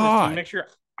he's not on the team next year,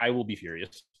 I will be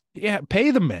furious. Yeah,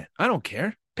 pay the man. I don't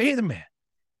care. Pay the man.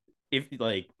 If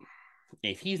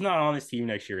he's not on this team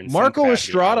next year, Marco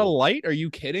Estrada light? Are you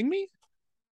kidding me?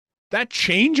 That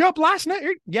changeup last night?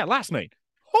 Yeah, last night.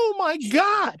 Oh my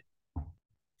God!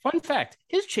 Fun fact: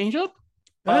 his changeup,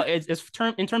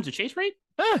 in terms of chase rate,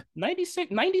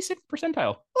 96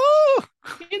 percentile. Oh,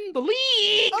 in the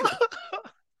league.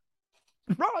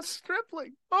 Ross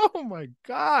Stripling. Oh my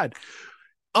God.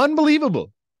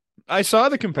 Unbelievable. I saw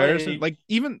the comparison. Like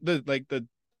even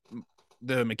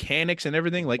the mechanics and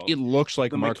everything, like it looks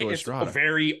like Marco Estrada.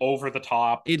 Very over the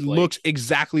top. It looks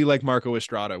exactly like Marco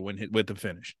Estrada with the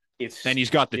finish. And he's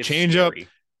got the changeup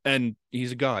and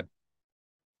he's a god.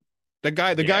 The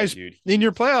guy's dude, in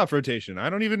your playoff rotation. I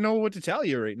don't even know what to tell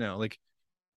you right now. Like,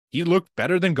 he looked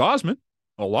better than Gausman.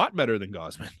 A lot better than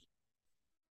Gausman.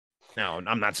 Now,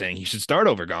 I'm not saying he should start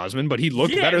over Gausman, but he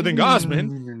looked better than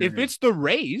Gausman. If it's the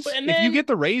Rays, if you get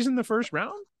the Rays in the first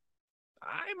round,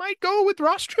 I might go with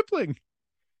Ross Stripling.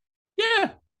 Yeah.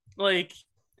 Like,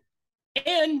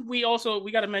 and we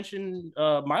got to mention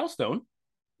Milestone.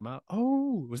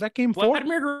 Was that game 4?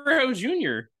 Vladimir Guerrero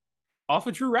Jr. off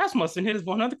of Drew Rasmussen hit his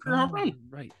 100th career home run.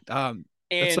 Right.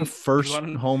 That's the first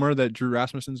homer that Drew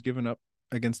Rasmussen's given up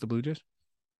against the Blue Jays.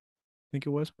 I think it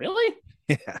was. Really?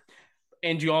 Yeah.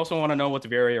 And you also want to know what's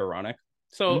very ironic?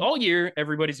 So all year,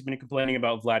 everybody's been complaining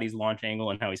about Vladdy's launch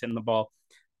angle and how he's hitting the ball.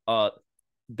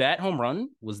 That home run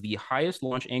was the highest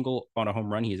launch angle on a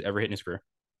home run he has ever hit in his career.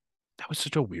 That was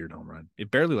such a weird home run.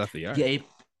 It barely left the yard. Yeah, it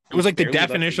was like the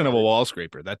definition of a wall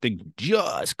scraper. That thing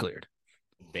just cleared.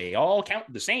 They all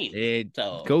count the same. It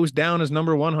goes down as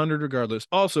number 100 regardless.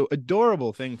 Also,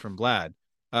 adorable thing from Vlad.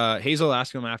 Hazel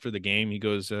asked him after the game. He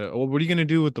goes, what are you going to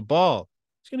do with the ball?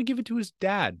 He's going to give it to his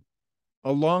dad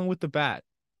along with the bat.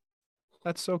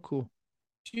 That's so cool.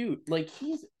 Dude, like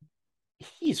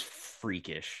he's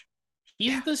freakish.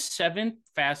 He's the 7th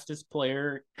fastest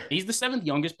player. He's the 7th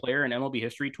youngest player in MLB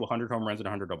history to 100 home runs and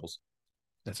 100 doubles.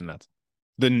 That's nuts.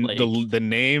 The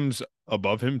names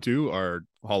above him too are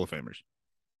Hall of Famers.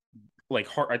 Like,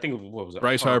 I think, what was it?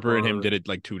 Bryce Harper and him did it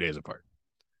like 2 days apart.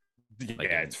 Like,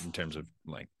 yeah, in terms of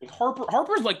like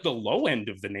Harper's like the low end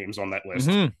of the names on that list.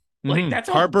 Mm-hmm. Like, that's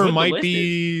Harper might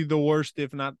be the worst,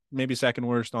 if not maybe second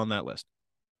worst on that list.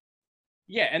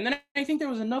 Yeah, and then I think there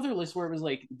was another list where it was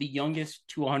like the youngest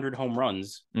to 100 home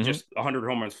runs, just 100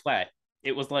 home runs flat.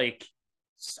 It was like,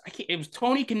 it was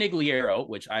Tony Canigliaro,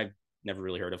 which I've never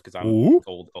really heard of because I'm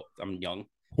old. I'm young.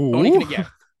 Tony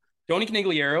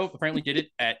Canigliaro apparently did it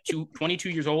at 22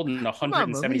 years old and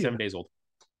 177 days old.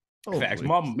 Facts,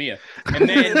 Mamma Mia. And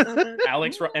then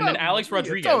Alex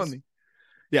Rodriguez.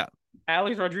 Yeah,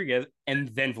 Alex Rodriguez, and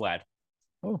then Vlad.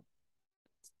 Oh,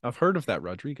 I've heard of that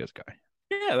Rodriguez guy.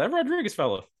 Yeah, that Rodriguez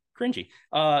fellow, cringy.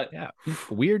 Yeah,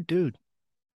 weird dude.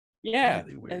 Yeah,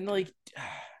 really weird. And like,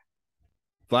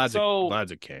 Vlad's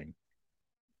a king.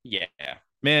 Yeah,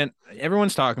 man.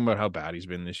 Everyone's talking about how bad he's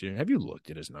been this year. Have you looked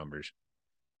at his numbers?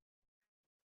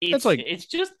 That's it's like, it's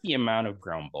just the amount of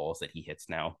ground balls that he hits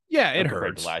now yeah, it compared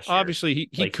to hurts. last year. Obviously, he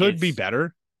Like could be it's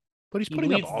better, but he's he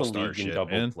putting up leads all the star league in shit,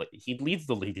 double man. play. He leads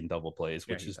the league in double plays,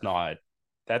 Yeah, which he is does. not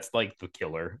that's like the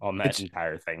killer on that It's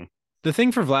entire thing. the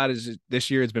thing for Vlad is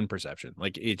this year it's been perception.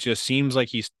 Like it just seems like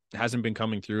he's hasn't been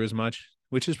coming through as much,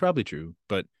 which is probably true.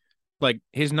 But like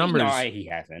his No, numbers, he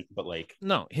hasn't, but like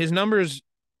no, his numbers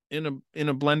in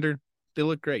a blender, they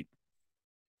look great.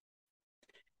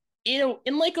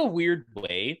 in like a weird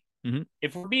way, Mm-hmm.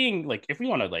 if we're being like if we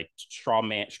want to like straw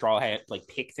hat like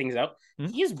pick things out,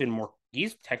 Mm-hmm.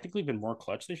 he's technically been more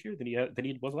clutch this year than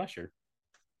he was last year.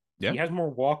 Yeah, He has more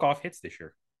walk off hits this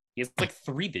year. He has like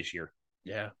 3 this year.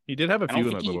 yeah, he did have a I don't few in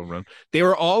think that he little run. They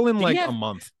were all in did. He like a have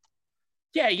month.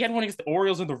 Yeah, he had one against the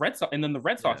Orioles and the Red Sox, and then the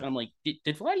Red Sox. Yeah, And I'm like,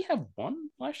 did Vladdy have one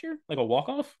last year, like a walk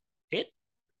off hit?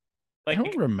 I don't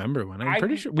Like remember when. I'm I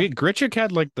pretty sure we Gritchick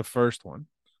had like the first one.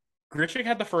 Grichuk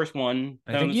had the first one.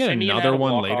 I think Then he had Simeon had another a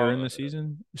one walk later off. in the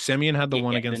season. Semyon had the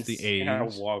one Yeah, then against the Simeon had a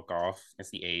A's. walk off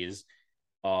against the A's.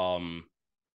 Um,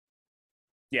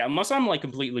 yeah, unless I'm like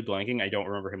completely blanking, I don't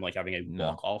remember him like having a No,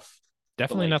 walk off. But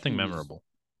definitely like nothing he was memorable.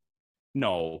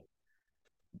 no,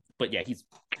 but yeah, he's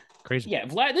Crazy. yeah.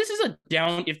 Vlad, this is a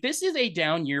down. If this is a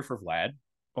down year for Vlad,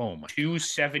 Oh my god.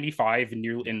 275 in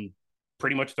Yeah. in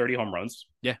pretty much 30 home runs.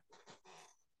 Yeah.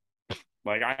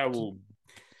 Like I will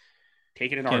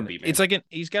take it in a Again, heartbeat, man. it's like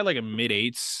he's got like a mid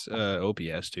eights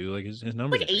OPS too. Like his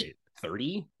numbers Like are great.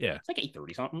 830. Yeah, It's like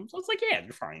 830 something. So it's like, yeah,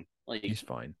 you're fine. Like, he's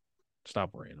fine.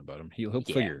 Stop worrying about him. He'll yeah,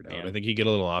 figure it out. I man. think he get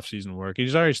a little off season work.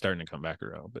 He's already starting to come back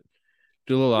around, but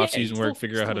do a little off Yeah, season work, he's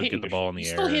figure out how still to get hitting the ball in the he's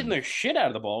still air, hitting and the shit out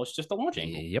of the ball. It's just the launch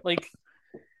angle. yep, Like,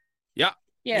 yeah,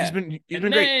 yeah. he's been And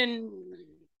great. then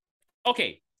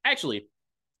okay, actually,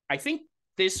 I think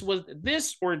this was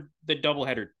this or the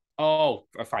doubleheader. Oh,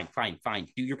 fine.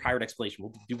 Do your pirate explanation.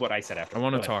 We'll do what I said after. I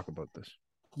want Go to ahead. talk about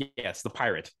this. Yes, the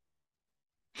pirate.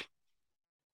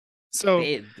 So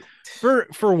It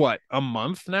for what a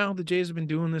month now, the Jays have been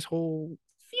doing this whole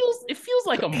feels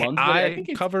like a month, but eye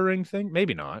covering thing.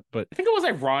 Maybe not, but I think it was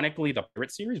ironically the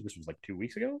pirate series, which was like 2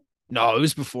 weeks ago. no, it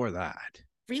was before that.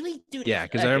 Really, dude? Yeah,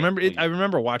 because I Okay, remember it. I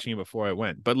remember watching it before I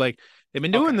went. But like they've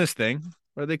been doing okay. this thing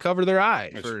where they cover their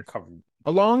eye It's for covered.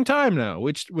 a long time now,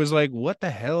 which was like, what the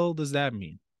hell does that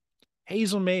mean?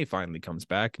 Hazel May finally comes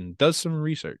back and does some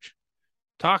research,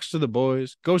 talks to the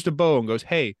boys, goes to Bo and goes,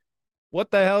 "Hey,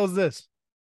 what the hell is this?"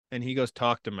 And he goes,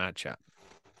 "Talk to Matt Chapman."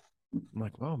 I'm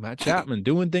like, "Well, Matt Chapman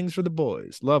doing things for the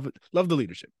boys. Love it. Love the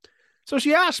leadership." So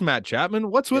she asked Matt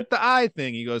Chapman, "What's Yeah. with the eye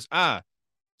thing?" He goes,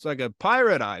 it's like a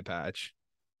pirate eye patch.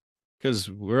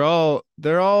 Because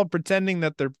they're all pretending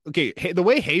that they're okay. The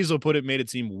way Hazel put it made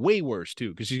it seem way worse too.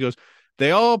 Because she goes,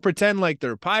 they all pretend like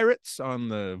they're pirates on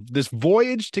this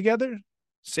voyage together,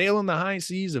 sailing the high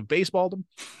seas of baseballdom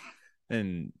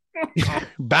and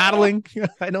battling.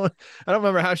 I don't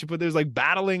remember how she put it. There's like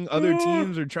battling other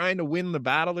teams or trying to win the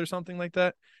battle or something like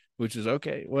that, which is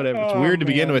okay, whatever. It's Oh weird to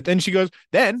begin with. man. Then she goes,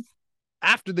 then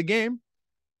after the game,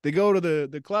 they go to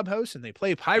the clubhouse and they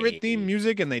play pirate theme Hey,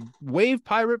 music and they wave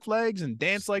pirate flags and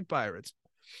dance like pirates.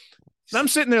 And I'm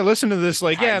sitting there listening to this,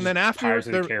 like, yeah. And just then after Pirates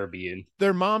of the Caribbean.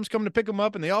 their moms come to pick them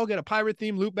up and they all get a pirate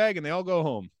theme loot bag and they all go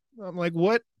home. I'm like,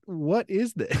 what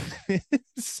is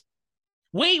this?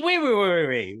 Wait.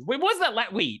 What was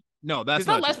that? Wait, No, that's is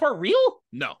that not last true. part real?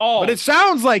 No, but Oh, it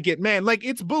sounds like it, man. Like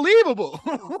it's believable.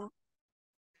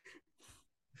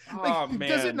 Like, oh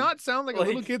does it man. not sound like a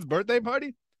little Like, kid's birthday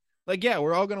party? Like, yeah,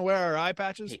 we're all gonna wear our eye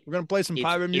patches. hey, We're gonna play some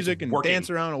pirate it's music and working. dance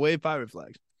around and wave pirate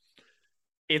flags.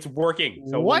 It's working.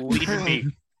 So What? we'll leave it be.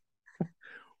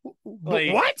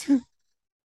 Like, What?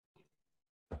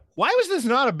 Why was this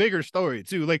not a bigger story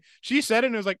too? Like she said it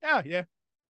and it was like, oh yeah.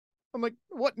 I'm like,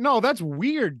 what? No, that's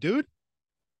weird, dude.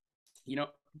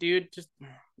 dude, just you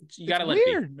It's gotta let it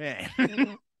be. weird, man.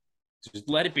 Just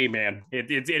let it be, man. It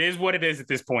is what it is at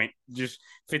this point. Just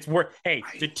if it's work. Hey,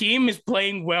 the team is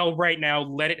playing well right now.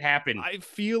 Let it happen. I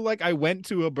feel like I went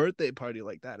to a birthday party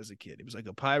like that as a kid. It was like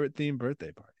a pirate themed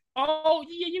birthday party. Oh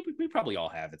yeah, we probably all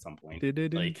have at some point.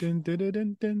 Like, Can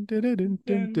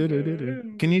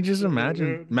you just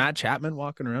imagine Matt Chapman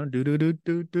walking around?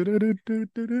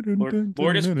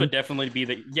 Lourdes would definitely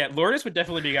be Lourdes would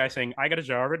definitely be a guy saying, "I got a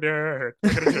jar of dirt." I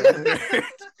got a jar of dirt.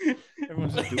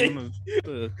 Everyone's just doing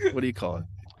the what do you call it?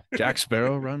 Jack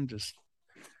Sparrow run, just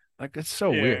like it's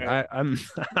so weird. I'm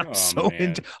Oh, so man.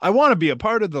 into. I want to be a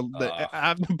part of the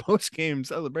after post game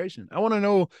celebration. I want to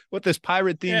know what this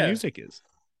pirate theme music is.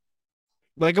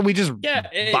 Like, are we just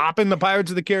bopping the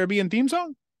Pirates of the Caribbean theme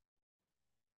song?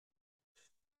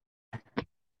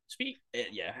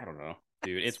 I don't know,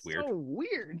 dude. It's so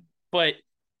weird. But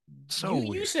so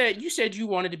you said you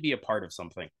wanted to be a part of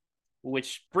something.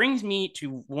 which brings me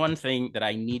to one thing that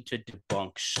I need to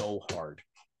debunk so hard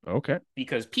Okay.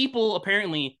 because people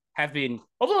apparently have been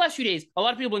over the last few days. A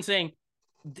lot of people have been saying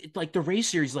like the Rays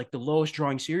series, like the lowest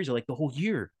drawing series of like the whole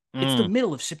year. It's the Mm.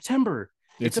 middle of September.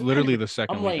 It's It's a literally panic. the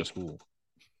second I'm week of like, school.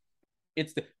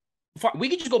 it's the we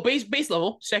could just go base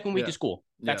level, second week Yeah. of school.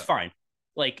 That's Yeah. fine.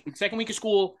 Like second week of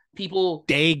school, people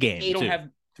Day they game don't too. have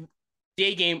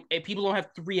day game. People don't have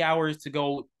 3 hours to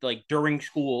go like during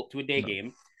school to a day No.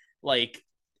 game. Like,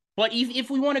 but if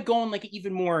we want to go on like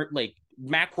even more like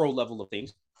macro level of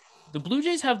things, the Blue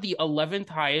Jays have the 11th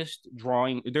highest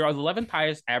drawing. They're the 11th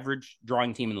highest average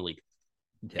drawing team in the league.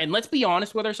 Yeah. And let's be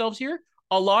honest with ourselves here.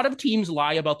 A lot of teams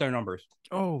lie about their numbers.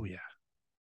 Oh yeah.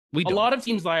 We A don't. lot of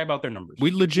teams lie about their numbers.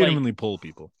 We Like, legitimately pull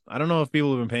people. I don't know if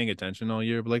people have been paying attention all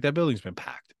year, but like that building's been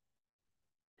packed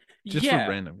just for yeah,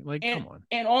 random. Like, and come on.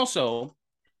 and also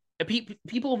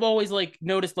people have always like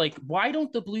noticed like why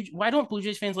don't Blue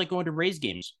Jays fans like going to Rays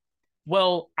games?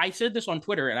 Well, I said this on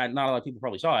Twitter, and not a lot of people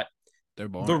probably saw it. They're The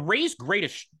boring. Rays'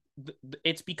 greatest,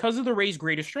 it's because of the Rays'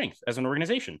 greatest strength as an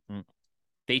organization. Mm.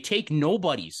 They take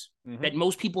nobodies Mm-hmm. that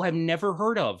most people have never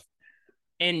heard of,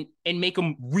 and make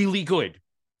them really good.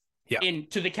 Yeah. And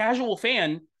to the casual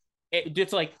fan,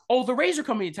 it's like, oh, the Rays are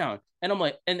coming to town, and I'm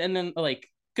like, and then like,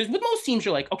 because with most teams,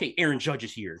 you're like, okay, Aaron Judge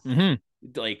is here,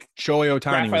 Mm-hmm. like Shohei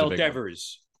Ohtani was a Rafael big one.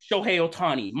 Devers, Shohei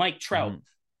Ohtani, Mike Trout.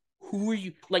 Mm-hmm. Who are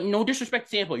you? Like, no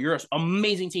disrespect to Tampa, you're an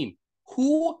amazing team.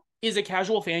 Who is a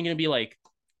casual fan going to be like,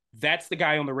 that's the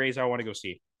guy on the Rays I want to go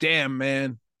see? Damn,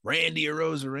 man. Randy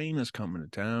Arozarena's coming to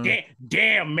town.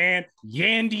 Damn, man.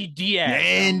 Yandy Diaz.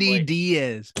 Yandy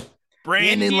Diaz. Yandy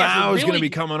Brandon Diaz, Lau's going to be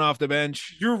coming off the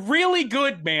bench. you're really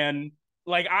good, man.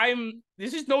 Like,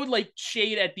 this is no, like,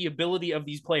 shade at the ability of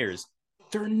these players.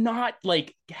 They're not,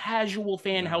 like, casual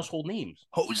fan household names.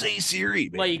 Jose Siri,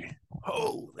 baby. Like,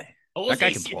 Holy. Jose That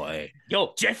guy can play.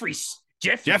 Yo, Jeffrey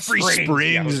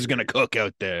Springs is going to cook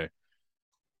out there.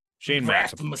 Shane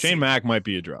Mack might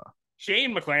be a draw.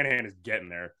 Shane McClanahan is getting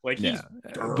there. Like, he's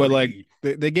dirty. But like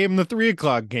they gave him the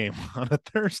 3:00 game on a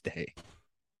Thursday.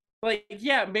 Like,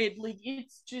 yeah, man, like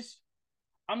it's just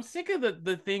I'm sick of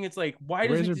the thing. It's like, why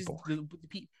does it just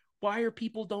why are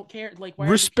people don't care? Like, why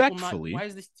respectfully? Why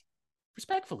is this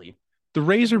respectfully? The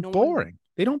Rays are boring.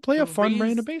 They don't play a fun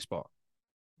brand of baseball.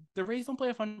 The Rays don't play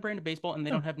a fun brand of baseball, and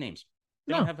they don't have names.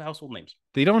 They No. don't have household names.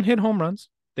 They don't hit home runs.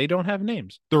 They don't have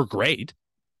names. They're great.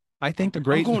 I think the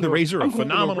Rays are a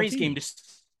phenomenal Rays team. Game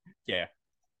yeah,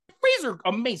 Rays are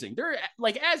amazing. They're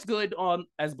like as good on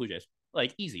as Blue Jays,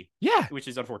 like easy. Yeah, which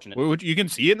is unfortunate. You can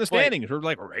see it in the standings. They're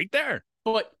like right there.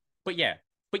 But yeah,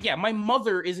 my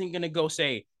mother isn't gonna go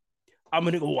say, "I'm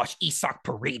gonna go watch Isak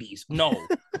Paredes." No,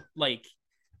 like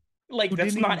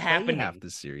that's not happening. Half the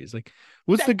series, like,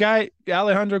 what's the guy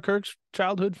Alejandro Kirk's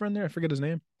childhood friend there? I forget his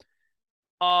name.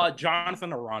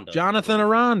 Jonathan Aranda.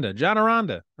 John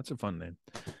Aranda. That's a fun name.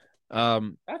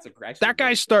 That's a great. That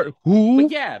guy start who?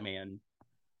 But yeah, man.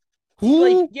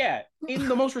 Who? Like, yeah, in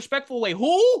the most respectful way.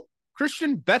 Who?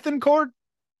 Christian Bethencourt?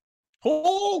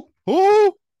 Who?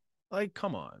 Like,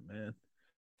 come on, man.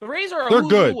 The Rays are. They're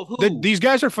good. These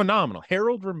guys are phenomenal.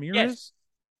 Harold Ramirez.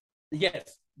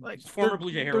 Yes. Like former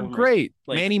Blue Jay Harold. They're great.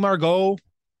 Like, Manny Margot.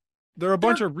 They're a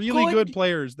bunch of really good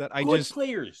players that I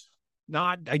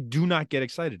do not get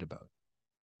excited about.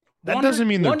 That doesn't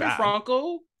mean they're bad.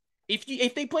 Franco.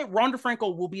 If they play, Wander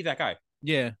Franco will be that guy.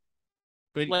 Yeah,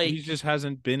 but he just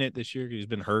hasn't been it this year. He's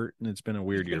been hurt, and it's been a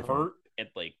weird year. Hurt and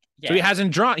like, yeah. So he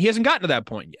hasn't gotten to that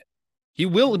point yet. He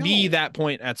will be that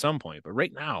point at some point, but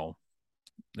right now,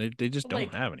 they just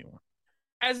don't have anyone.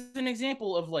 As an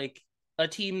example of like a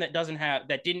team that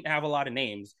didn't have a lot of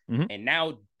names, and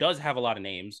now does have a lot of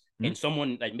names, and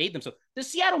someone that made themselves the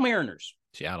Seattle Mariners.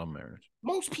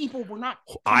 Most people were not.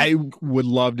 I would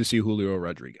love to see Julio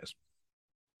Rodriguez.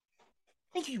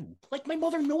 Thank you. Like, my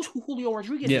mother knows who Julio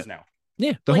Rodriguez is now.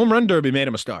 Yeah, the home run derby made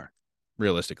him a star.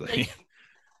 Realistically,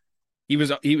 he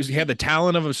had the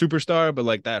talent of a superstar, but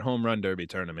like that home run derby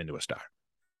turned him into a star.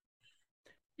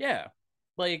 Yeah,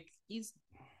 like it's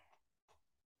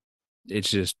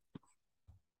just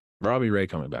Robbie Ray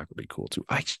coming back would be cool too.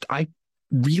 I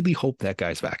really hope that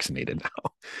guy's vaccinated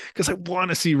now because I want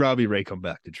to see Robbie Ray come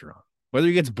back to Toronto. Whether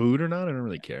he gets booed or not, I don't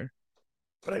really care.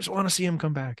 But I just want to see him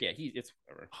come back. Yeah, it's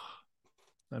whatever.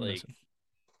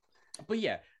 But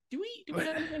yeah, do we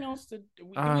have anything else do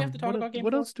we have to talk about Game 4?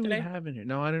 What else do today? we have in here?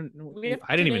 No, I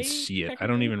didn't even see it. I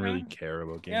don't even really care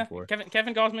about Game 4.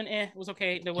 Kevin Gausman, it was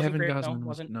okay. That wasn't great.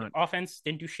 Wasn't offense.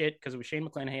 Didn't do shit because it was Shane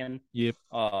McClanahan. Yep.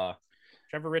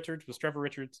 Trevor Richards. Trevor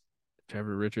Richards.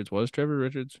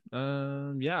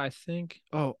 Yeah, I think.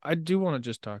 Oh, I do want to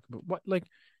just talk about what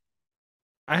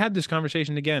I had this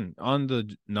conversation again on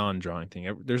the non-drawing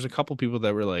thing. There's a couple people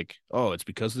that were like, "Oh, it's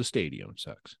because the stadium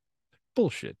sucks."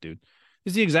 Bullshit, dude.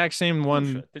 It's the exact same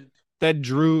one Bullshit. that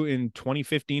drew in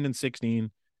 2015 and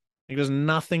 16. It has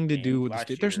nothing to do And with the last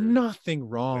state. There's year nothing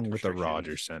with wrong with the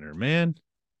Rogers restrictions, Center, man.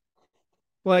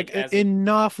 like Like as a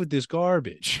enough with this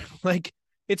garbage. Like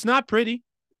it's not pretty.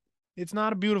 It's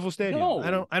not a beautiful stadium. I no,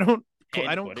 don't I don't I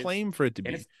and don't but it's claim for it to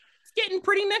and be. it's getting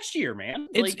pretty next year, man.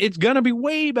 It's Like it's gonna be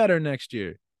way better next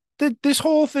year. This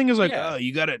whole thing is like, yeah,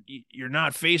 oh, you're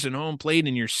not facing home plate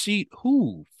in your seat.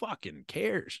 Who fucking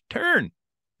cares? Turn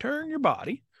your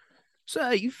body so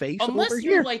you face over unless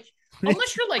you're here. like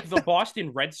unless you're like the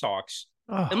Boston Red Sox,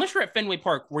 Oh, unless you're at Fenway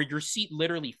Park where your seat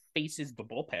literally faces the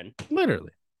bullpen.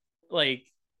 literally. Like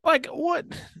Like what?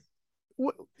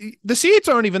 The seats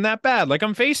aren't even that bad. Like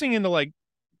I'm facing into like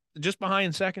just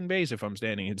behind second base if I'm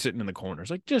standing and sitting in the corners.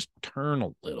 Like just turn a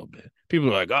little bit. People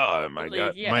are like, oh my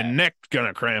God, my yeah, neck's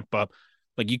gonna cramp up.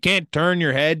 Like you can't turn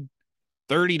your head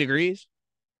 30 degrees.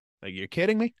 Like you're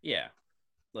kidding me? yeah,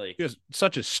 like Just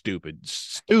such a stupid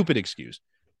excuse.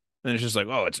 And it's just like,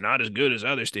 oh, it's not as good as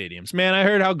other stadiums. Man, I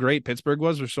heard how great Pittsburgh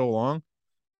was for so long.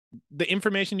 The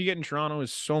information you get in Toronto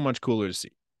is so much cooler to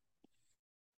see.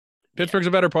 yeah, Pittsburgh's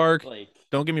a better park. like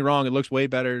Don't get me wrong, it looks way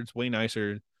better. It's way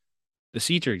nicer. The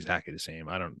seats are exactly the same.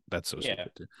 I don't. That's so yeah.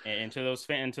 stupid. And to those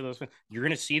fans, you're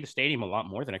gonna see the stadium a lot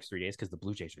more the next 3 days because the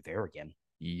Blue Jays are there again,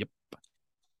 Yep.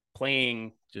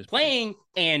 playing, Just playing,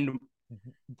 and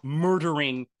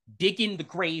murdering, digging the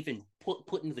grave and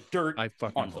putting the dirt I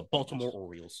fucking on the hope Baltimore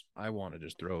Orioles. I want to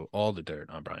just throw all the dirt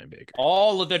on Brian Baker.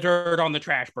 All of the dirt on the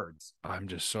trash birds. I'm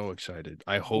just so excited.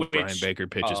 I hope Brian Which Baker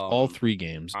pitches all 3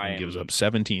 games I and gives am up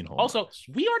 17 home also. runs.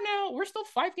 We're still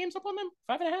 5 games up on them,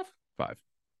 5.5. 5,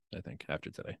 I think,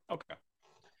 after today. Okay.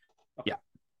 Yeah,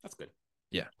 that's good.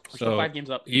 yeah. We're still So 5 games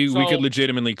up. we could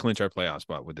legitimately clinch our playoff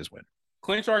spot with this win.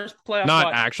 Clinch our playoff Not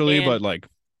spot, actually, and, but like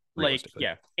realistically.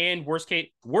 yeah. And worst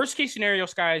case scenario,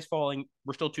 sky is falling.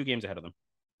 We're still 2 games ahead of them.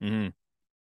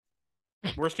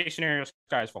 Mm-hmm. Worst case scenario,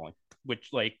 sky is falling. Which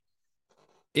like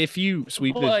if you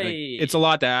sweep this, like, it's a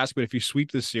lot to ask, but if you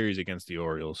sweep this series against the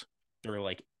Orioles, they're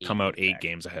like come out 8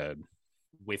 games ahead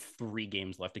with 3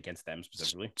 games left against them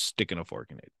specifically. Sticking a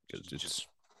fork in it because it's just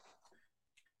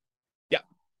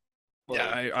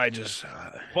I just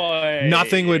but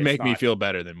nothing would make me feel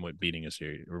better than beating a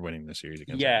series or winning the series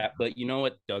against. Yeah, them. But you know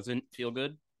what doesn't feel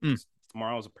good?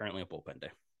 Tomorrow is apparently a bullpen day.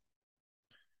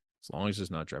 As long as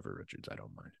it's not Trevor Richards, I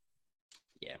don't mind.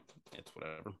 Yeah, it's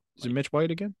whatever. Is it Mitch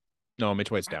White again? No, Mitch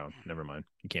White's down. Never mind.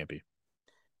 He can't be.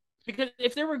 Because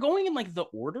if they were going in like the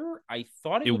order, I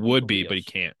thought it would be, but he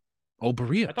can't. Oh,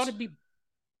 Barrios. I thought it'd be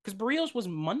because Barrios was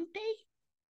Monday.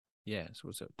 Yeah, so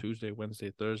what's that? Tuesday,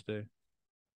 Wednesday, Thursday.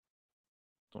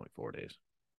 It's only 4 days.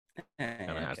 Kind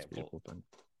of has to be a bullpen.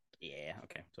 Yeah.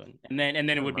 Okay. So and then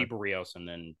it would be Barrios and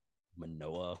then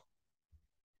Manoah.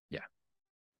 Yeah.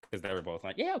 Because they were both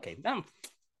like, yeah, okay,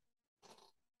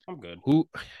 I'm good. Who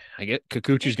I get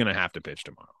Kikuchi's gonna have to pitch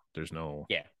tomorrow. There's no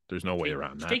way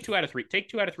around that. Take 2 out of 3. Take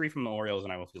 2 out of 3 from the Orioles,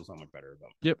 and I will feel so much better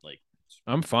about it. Yep. Like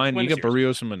I'm fine. You got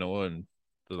Barrios and Manoah in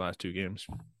the last 2 games.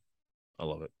 I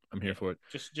love it. I'm here for it.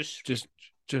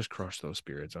 Just crush those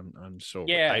spirits. I'm so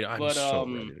I'm so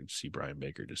ready to see Brian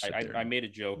Baker just sit there. I made a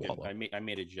joke. I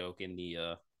made a joke in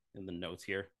the notes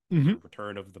here. Mm-hmm.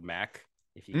 Return of the Mac.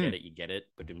 If you get it, you get it.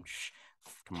 But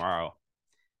tomorrow,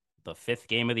 the 5th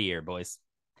game of the year, boys.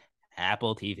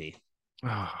 Apple TV.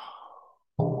 I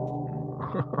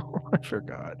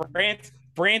forgot.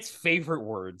 Brant's favorite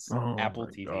words. Oh, Apple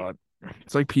TV. God.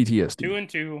 It's like PTSD.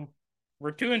 2-2.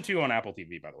 We're 2-2 on Apple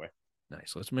TV, by the way.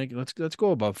 Nice. Let's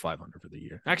go above 500 for the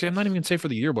year. Actually, I'm not even gonna say for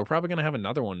the year, but we're probably gonna have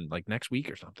another one like next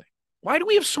week or something. Why do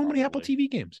we have so many Apple TV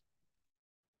games?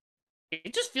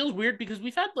 It just feels weird because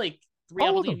we've had like 3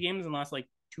 Apple TV games in the last like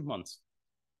 2 months.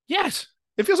 Yes.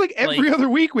 It feels like every other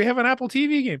week we have an Apple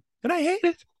TV game. And I hate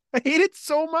it. I hate it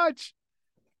so much.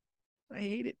 I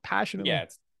hate it passionately. Yeah,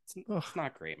 it's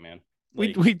not great, man.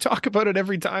 We talk about it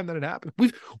every time that it happens.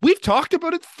 We've talked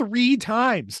about it 3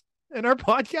 times, and our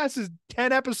podcast is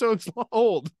 10 episodes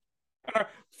old.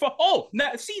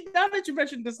 Now that you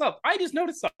mentioned this stuff, I just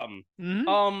noticed something.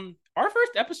 Mm-hmm. Our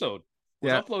first episode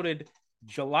was uploaded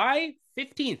July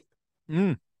 15th.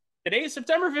 Today is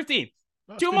September 15th.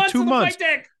 2 months of the fight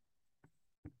deck.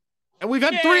 And we've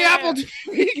had 3 Apple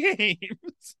TV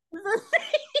games.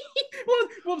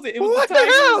 What was it? It was what the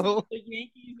Tigers, hell? the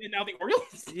Yankees, and now the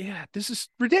Orioles. Yeah, this is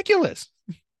ridiculous.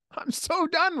 I'm so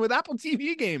done with Apple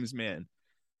TV games, man.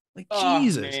 Like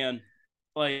Jesus, man.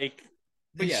 Like,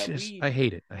 but I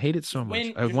hate it. I hate it so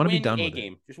much. I want to be done with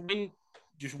it. Just win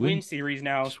win series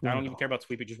now. I don't even care about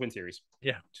sweeping. Just win series.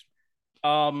 Yeah,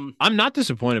 I'm not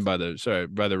disappointed by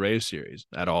the Rays series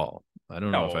at all. I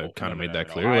don't know if I no, kind no, of no, made no, no, that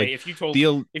no. clear. Like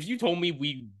the If you told me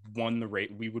we won the race,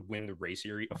 we would win the race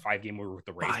series, a 5-gamer with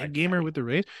the Rays, five I'd be gamer happy. with the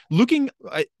Rays.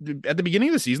 At the beginning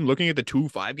of the season, looking at the 2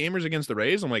 5-gamers against the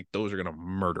Rays, I'm like, those are gonna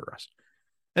murder us,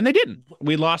 and they didn't.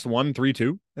 We lost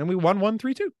 1-3-2, and we won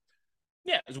 1-3-2.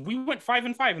 Yeah, we went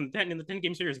 5-5 in the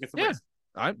 10-game series against the Yeah,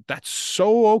 Rays. that's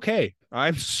so okay.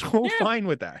 I'm so Yeah, fine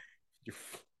with that.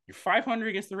 you're you're 500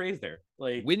 against the Rays there.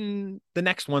 Like, Win the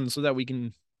next one so that we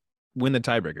can win the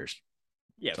tiebreakers.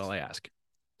 That's all yes, I ask.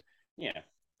 yeah.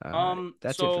 That's it for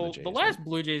the So the Jays, right? last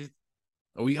Blue Jays.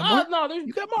 Oh, we got more. No, there's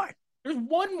You got more. there's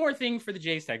one more thing for the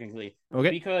Jays technically, Okay.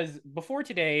 because before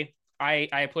today,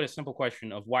 I put a simple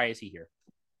question of why is he here?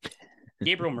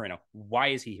 Gabriel Moreno, why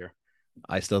is he here?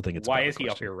 I still think it's a Why valid is he up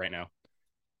question. here right now?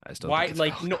 I still Why, think it's a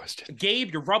like, valid no, question.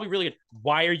 Gabe, you're probably really good.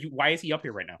 Why is he up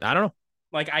here right now? I don't know.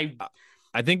 Like,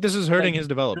 I think this is hurting his you're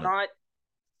development. not,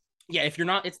 yeah, if you're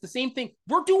not, it's the same thing.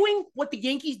 We're doing what the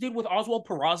Yankees did with Oswald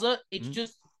Peraza. It's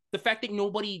just the fact that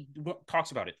nobody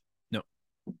talks about it. No.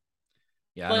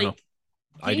 Yeah, I don't know. Like,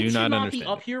 I Gabe do should not not be understand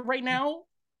up it. here right now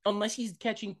unless he's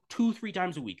catching 2-3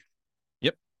 times a week.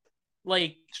 Yep.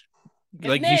 Like,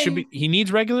 Like he should be. He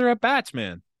needs regular at bats,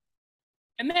 man.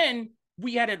 and then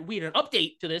we had an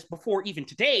update to this before even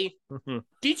today.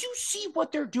 Did you see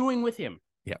what they're doing with him?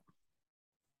 Yep.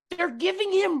 They're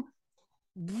giving him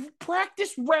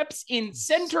practice reps in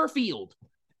center field.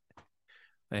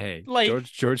 Hey, Like,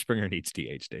 George Springer needs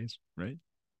DH days, right?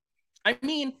 I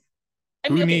mean,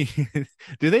 Who okay. need?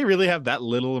 Do they really have that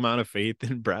little amount of faith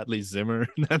in Bradley Zimmer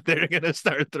that they're gonna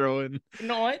start throwing You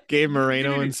know what? Gabe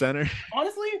Moreno in center?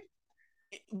 Honestly,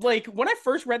 like when I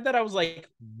first read that, I was like,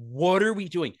 "What are we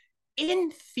doing?"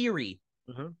 In theory,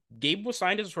 Gabe was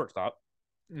signed as a shortstop.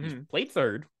 He's played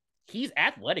third. He's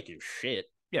athletic as shit.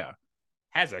 Yeah,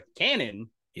 has a cannon.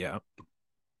 Yeah,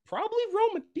 probably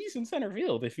roam a decent center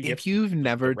field if he gets. If you've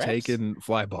never taken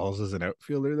fly balls as an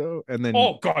outfielder, though, and then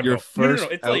oh god, your no. first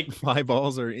It's like fly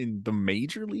balls are in the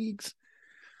major leagues,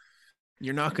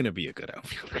 you're not going to be a good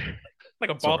outfielder. Like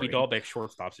a Bobby Dahlbeck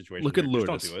shortstop situation. Look at Lourdes.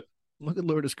 Just don't do it. Look at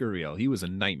Lourdes Gurriel. He was a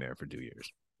nightmare for 2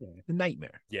 years. Yeah. A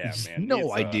nightmare. Yeah, he's man.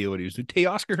 No idea what he was doing.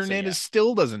 Teoscar Hernandez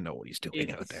still doesn't know what he's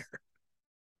doing out there.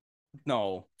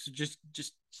 No, just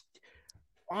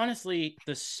honestly,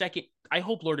 the second I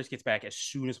hope Lourdes gets back as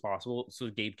soon as possible, so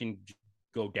Gabe can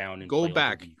go down and go play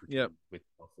back. Yep. With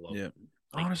Buffalo. Yeah.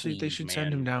 Like, honestly, they should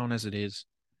send him down as it is.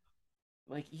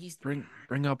 Like he's bring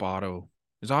up Otto.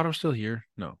 Is Otto still here?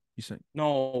 No, he's sent.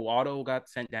 No, Otto got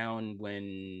sent down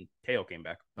when Teo came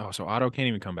back. Oh, so Otto can't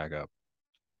even come back up.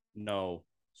 No,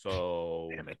 so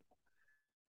damn it.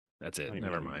 That's it.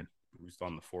 Never mind. Who's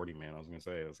on the 40 man? I was gonna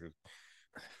say.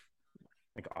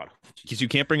 Like Otto, because you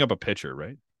can't bring up a pitcher,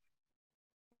 right?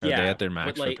 Are they at their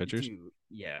max for pitchers?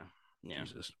 Yeah.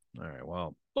 Jesus. All right.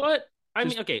 Well, but I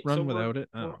mean, okay. Run without it.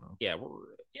 I don't know. Yeah,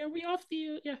 we off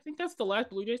the. I think that's the last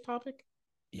Blue Jays topic.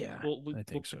 Yeah, I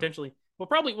think so. Potentially,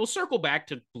 we'll circle back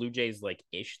to Blue Jays like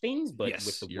ish things, but yes,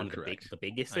 with the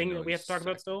biggest I thing that we have to talk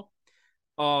about still.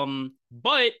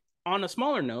 But on a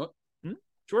smaller note,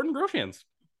 Jordan Groshans,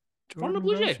 former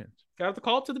Blue Jay, got the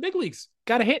call up to the big leagues.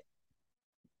 Got a hit.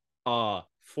 4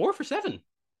 for 7.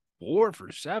 4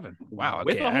 for 7. Wow.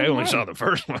 Okay. I only saw the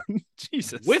first one.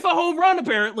 Jesus. With a home run,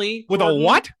 apparently. With a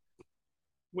what?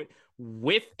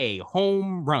 With a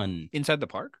home run inside the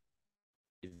park.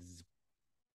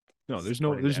 No, there's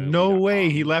no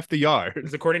way he left the yard. This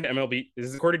is according to MLB. This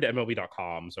is according to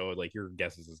MLB.com. So like your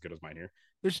guess is as good as mine here.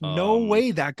 There's no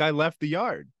way that guy left the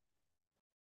yard.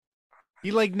 He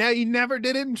never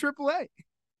did it in AAA.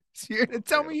 So you're gonna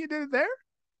tell me he did it there?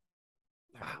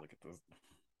 Wow. Look at this.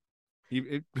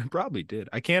 It probably did.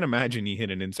 I can't imagine he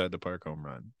hit an inside the park home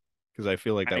run because I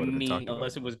feel like that would have been talked about.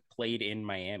 Unless it was played in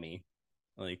Miami.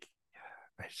 Like,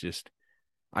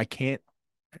 I can't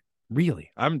really.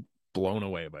 I'm blown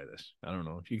away by this. I don't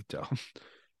know if you can tell.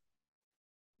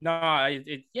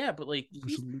 But like,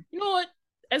 you know what?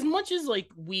 As much as like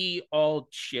we all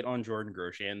shit on Jordan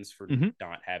Groshans for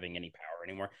not having any power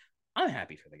anymore, I'm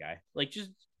happy for the guy. Like, just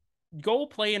go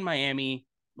play in Miami.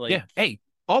 Like, yeah, hey,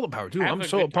 all the power too. I'm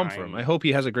so pumped for him. I hope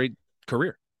he has a great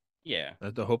career. Yeah,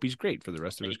 I hope he's great for the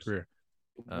rest of his career.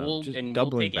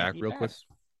 Doubling back real quick.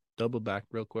 Double back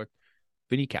real quick.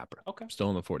 Vinny Capra. Okay. Still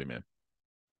in the 40 man.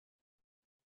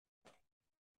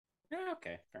 Yeah,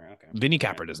 okay. Okay. Vinny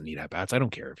Capra doesn't need at bats. I don't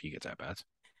care if he gets at bats.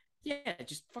 Yeah,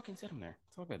 just fucking sit him there.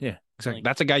 It's all good. Yeah, exactly.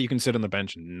 That's a guy you can sit on the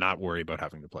bench and not worry about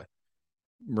having to play.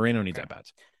 Moreno needs at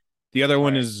bats. The other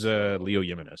one is Leo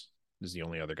Jimenez. Is the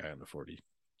only other guy on the 40.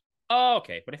 Oh,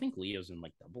 okay. But I think Leo's in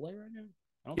like Double A right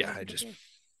now.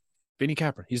 Vinny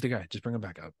Capra, he's the guy. Just bring him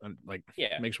back up. Like,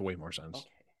 Yeah. makes way more sense. Okay.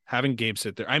 Having Gabe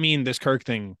sit there. I mean, this Kirk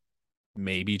thing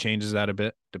maybe changes that a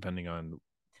bit depending on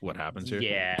what happens here.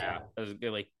 Yeah.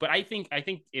 Like, but I think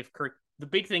if Kirk, the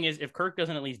big thing is if Kirk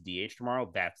doesn't at least DH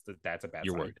tomorrow, that's a bad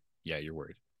You're sign. worried. Yeah, you're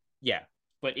worried. Yeah.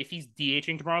 But if he's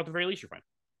DHing tomorrow, at the very least, you're fine.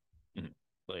 Mhm.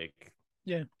 Like,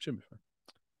 Yeah, should be fine.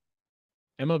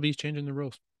 MLB's changing the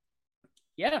rules.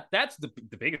 yeah, that's the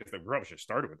biggest thing. We probably should have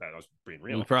started with that. I was being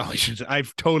real. We probably should. I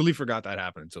totally forgot that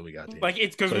happened until we got to Like,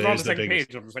 it's because But it was it on is the the second biggest.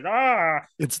 page. I was like, ah.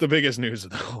 It's the biggest news of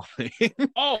the whole thing.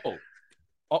 Oh.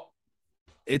 Oh.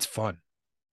 It's fun.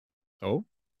 Oh,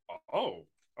 Oh.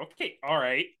 Okay. All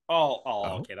right. Oh.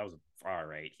 Oh. Okay. That was all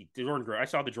right. I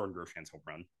saw the Jordan Groshans home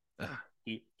run. Ah.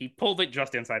 He pulled it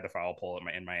just inside the foul pole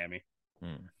in Miami.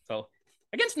 Hmm. So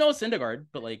against Noah Syndergaard,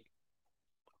 but like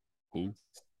Who?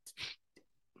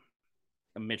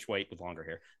 a Mitch White with longer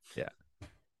hair. Yeah.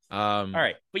 All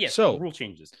right, but yes, so rule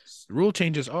changes. The rule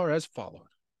changes are as follows.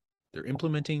 They're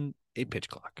implementing a pitch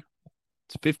clock.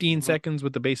 It's 15 seconds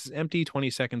with the bases empty, 20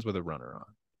 seconds with a runner on.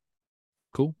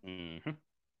 Cool. Mm-hmm.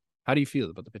 How do you feel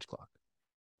about the pitch clock?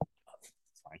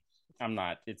 It's fine. I'm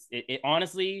not. It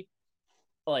honestly,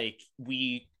 like,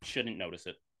 we shouldn't notice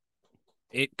it.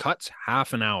 It cuts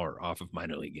half an hour off of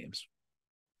minor league games.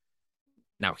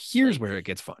 Now, here's where it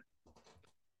gets fun.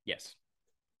 Yes.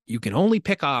 You can only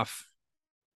pick off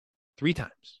 3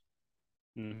 times.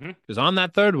 Mm-hmm. Because on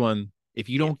that third one, if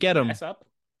you don't get him, Mess up.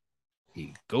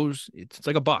 he goes, it's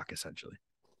like a balk, essentially.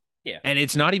 Yeah. And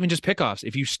it's not even just pickoffs.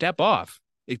 If you step off,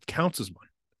 it counts as one.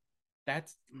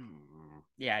 That's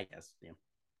yeah, I guess. Yeah.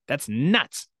 That's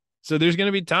nuts. So there's going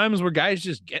to be times where guys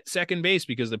just get second base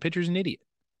because the pitcher's an idiot.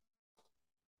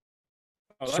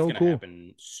 Oh, that's So gonna cool.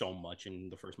 happen so much in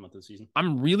the first month of the season.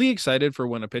 I'm really excited for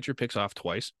when a pitcher picks off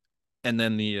twice, and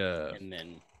then the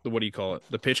what do you call it?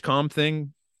 The pitch comm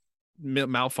thing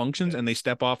malfunctions, and they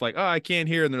step off like, oh, I can't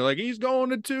hear, and they're like, he's going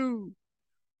to 2.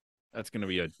 That's gonna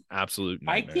be an absolute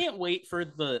nightmare. I can't wait for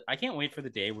the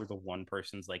day where the one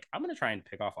person's like, I'm gonna try and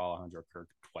pick off Alejandro Kirk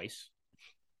twice.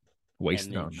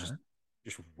 Wasted on that.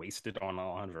 Just wasted on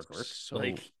Alejandro Kirk. So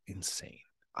like insane.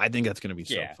 I think that's gonna be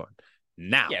so Yeah. fun.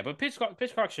 Now, yeah, but pitch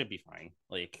clock should be fine.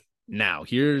 Like now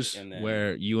here's And then-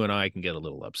 where you and I can get a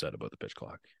little upset about the pitch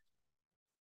clock.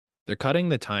 They're cutting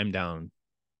the time down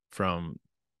from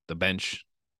the bench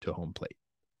to home plate.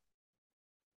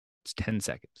 It's 10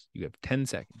 seconds. You have 10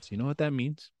 seconds. You know what that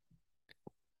means?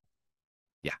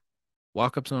 Yeah.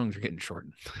 Walk-up songs are getting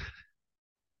shortened.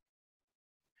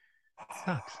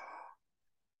 Sucks.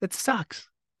 That sucks.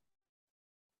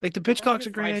 Like the pitch clock's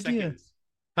a great idea. Seconds.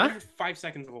 Huh? There's 5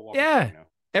 seconds of a walk. Yeah. Now.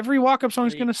 Every walk-up song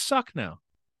is Like- gonna suck now.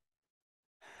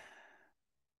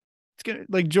 It's gonna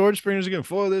like George Springer's gonna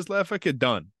follow this left. I could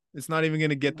done. It's not even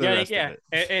gonna get the rest of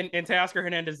it. And Teoscar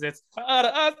Hernandez, it's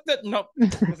no,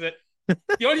 that's it.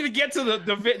 You don't even get to the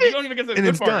you don't even get to the And good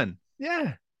it's part. done.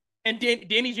 Yeah. And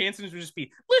Danny Jansen's would just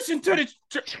be listen to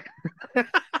the.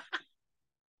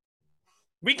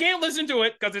 We can't listen to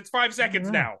it because it's 5 seconds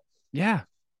Yeah. now. Yeah.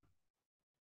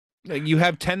 Like you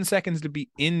have 10 seconds to be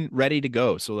in ready to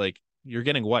go. So like you're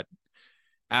getting what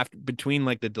after between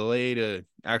like the delay to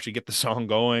actually get the song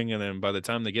going, and then by the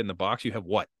time they get in the box, you have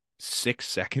what 6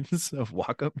 seconds of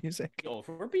walk-up music. Yo,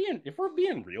 if we're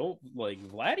being real, like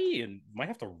Vladdy and might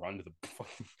have to run to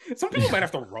the. Some people might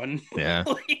have to run. Yeah.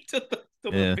 like, to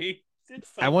the Yeah. movie.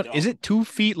 It's so I want dumb. is it 2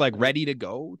 feet like ready to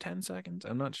go 10 seconds?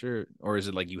 I'm not sure. Or is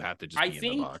it like you have to just I be in the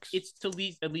think box? it's to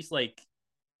at least like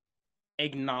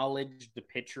acknowledge the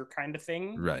pitcher kind of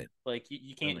thing. Right. Like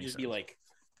you can't makes just be sense. like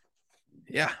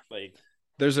Yeah.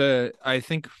 There's I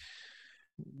think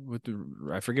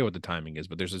I forget what the timing is,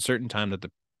 but there's a certain time that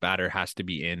the batter has to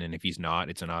be in, and if he's not,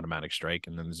 it's an automatic strike.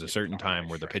 And then there's a It's certain an time automatic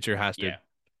where the strike. pitcher has to.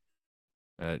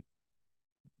 Yeah.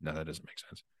 No, that doesn't make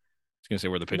sense. I was gonna say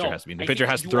where the pitcher No, has to be. The I pitcher think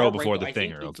has to you throw are right, before though. the I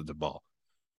thing, think or else it's a ball.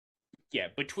 Yeah,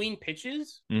 between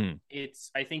pitches, Mm.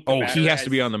 it's I think. The Oh, batter he has to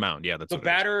be on the mound. Yeah, that's the what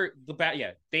batter.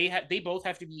 Yeah, they both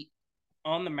have to be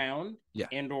on the mound. Yeah.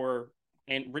 and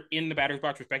in the batter's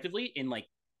box respectively in like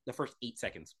the first 8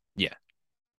 seconds. Yeah.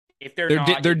 If they're They're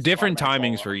not, they're it's different automatic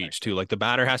timings ball, for automatic each too. Like the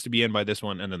batter has to be in by this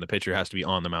one, and then the pitcher has to be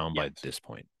on the mound by Yes. this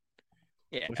point.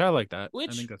 Yeah, Which I like that. I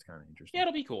Which- think that's kind of interesting. yeah,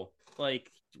 it'll be cool.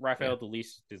 Like Rafael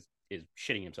Delis is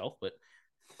shitting himself, but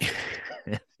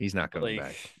He's not coming Like,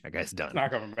 back. That guy's done.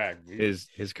 not coming back. His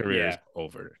career is Yeah.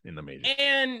 over in the majors.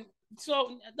 And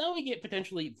so now we get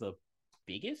potentially the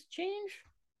biggest change.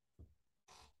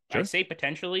 I Sure. say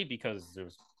potentially because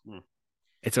there's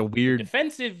It's a weird.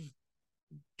 defensive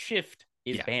shift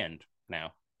is Yeah. banned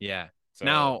now. Yeah. So,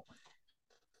 Now,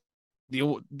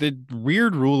 the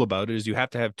weird rule about it is you have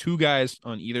to have 2 guys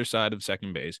on either side of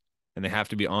second base, and they have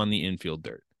to be on the infield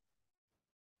dirt.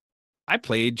 I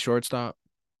played shortstop.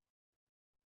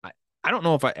 I, I don't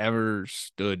know if I ever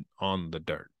stood on the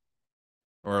dirt,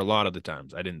 or a lot of the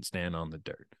times I didn't stand on the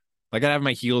dirt. Like I have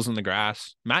my heels in the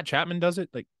grass. Matt Chapman does it.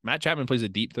 Like Matt Chapman plays a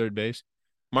deep third base.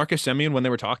 Marcus Semien, when they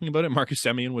were talking about it, Marcus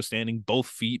Semien was standing both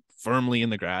feet firmly in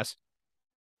the grass.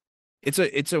 It's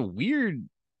a weird,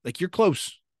 like you're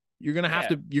close. Yeah. You're gonna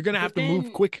have But to move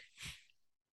then quick.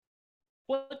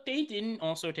 what they didn't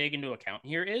also take into account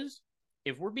here is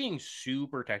if we're being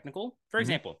super technical, for Mm-hmm.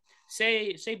 example,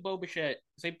 say Bo Bichette,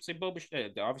 say Bo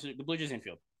Bichette, obviously the Blue Jays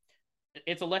infield.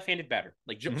 It's a left-handed batter.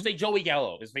 Like Mm-hmm. say Joey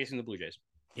Gallo is facing the Blue Jays.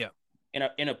 Yeah.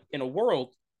 In a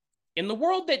world in the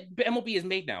world that MLB is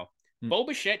made now, Mm. Bo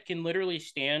Bichette can literally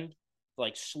stand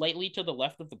like slightly to the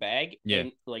left of the bag Yeah.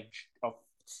 and like a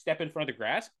step in front of the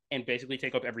grass and basically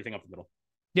take up everything up the middle.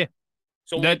 Yeah.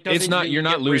 So That it it's doesn't not even you're not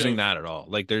get rid losing of that at all.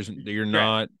 Like you're yeah.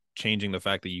 not changing the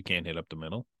fact that you can't hit up the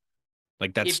middle.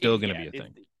 Like that's If still if gonna yeah be a if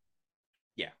thing.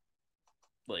 yeah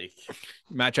like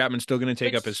Matt Chapman's still gonna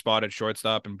take up his which spot at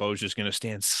shortstop, and Bo's just gonna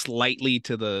stand slightly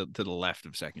to the left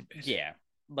of second base. yeah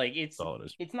like That's all it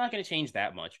is. it's not going to change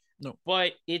that much, No.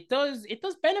 but it does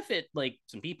benefit like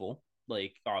some people.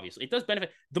 Like obviously it does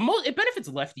benefit the most. It benefits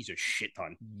lefties a shit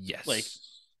ton like Yes. That's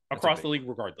a across the big league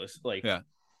regardless. Like yeah.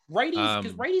 righties,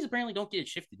 because righties apparently don't get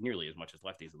shifted nearly as much as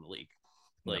lefties in the league.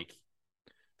 No. Like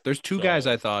There's two guys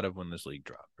I so thought of when this league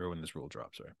dropped or when this rule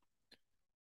drops. Sorry.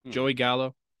 mm, Joey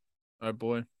Gallo, our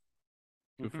boy.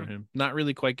 Good for mhm. him. Not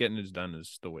really quite getting it done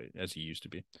as he used to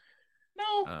be.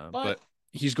 No, But but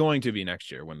he's going to be next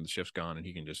year when the shift's gone and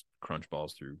he can just crunch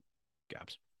balls through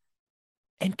gaps.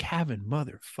 And Kevin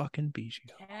motherfucking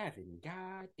Biggio. Kevin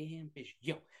goddamn Bishop,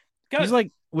 He's because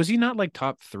like, was he not like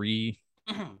top 3?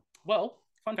 well,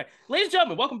 fun fact, ladies and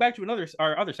gentlemen, welcome back to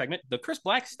our other segment, the Chris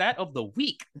Black stat of the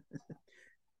week.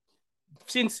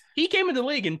 Since he came into the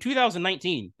league in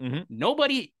 2019, Mm-hmm.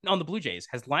 nobody on the Blue Jays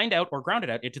has lined out or grounded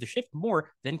out into the shift more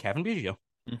than Kevin Biggio.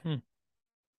 Mm-hmm.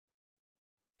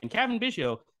 And Kevin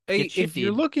Biggio Hey, gets if you're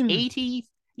shifted looking, 80.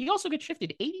 He also gets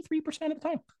shifted 83% of the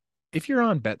time. if you're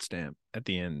on BetStamp at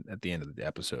the end of the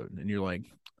episode, and you're like,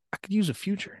 I could use a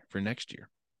future for next year,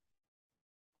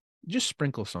 just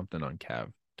sprinkle something on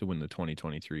Cav to win the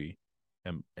 2023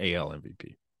 AL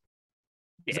MVP.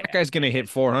 Yeah, That guy's gonna hit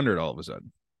 400 all of a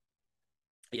sudden.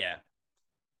 yeah.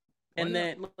 Why And not?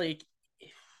 then like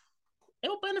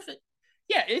it'll benefit.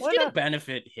 Yeah, it's Why gonna not?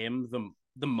 benefit him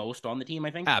the most on the team,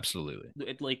 I think. Absolutely.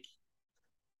 It like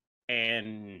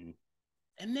and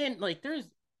then like there's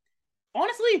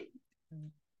honestly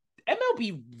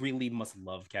MLB really must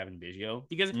love Kevin Biggio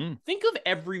because think of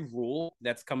every rule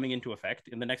that's coming into effect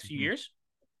in the next few years.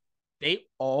 They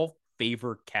all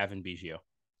favor Kevin Biggio.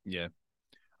 Yeah.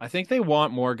 I think they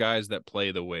want more guys that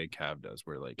play the way Cav does,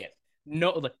 where like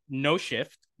no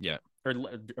shift, yeah,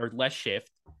 or less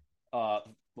shift.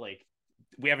 Like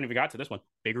we haven't even got to this one.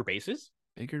 Bigger bases,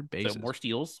 bigger bases, so more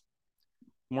steals,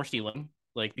 more stealing.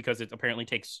 Like because it apparently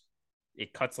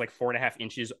it cuts like 4.5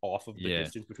 inches off of the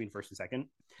distance between first and second.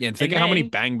 Yeah, and think of how many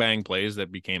bang plays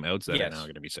that became outs that are now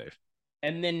going to be safe.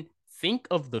 And then think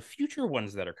of the future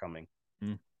ones that are coming.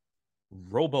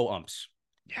 Robo umps.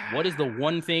 Yeah. What is the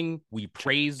one thing we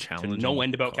praise to no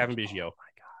end about Kevin Biggio? Oh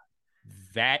my god,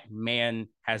 that man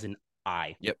has an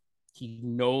eye. Yep, he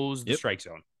knows the strike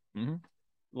zone. Mm-hmm.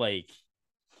 Like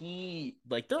he's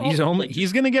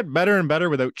gonna get better and better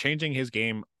without changing his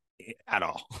game at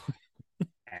all.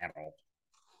 At all.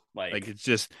 Like it's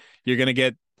just you're gonna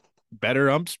get better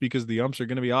umps because the umps are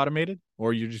gonna be automated,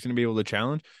 or you're just gonna be able to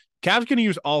challenge. Cav's gonna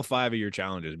use all 5 of your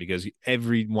challenges because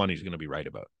every one he's gonna be right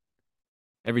about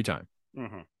every time.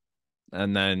 Mm-hmm.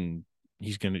 And then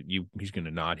he's gonna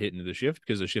not hit into the shift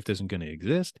because the shift isn't gonna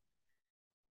exist.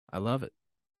 I love it.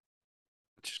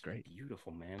 Which is great.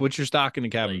 Beautiful, man. Put your stock into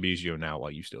Kevin Biggio now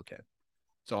while you still can.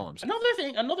 That's all I'm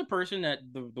saying. Another person that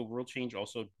the world change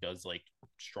also does like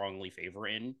strongly favor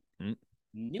in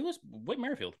newest Whit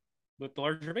Merrifield with the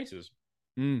larger bases.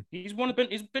 He's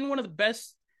been one of the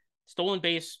best stolen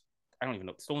base. I don't even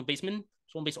know stolen base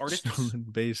artists, stolen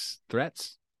base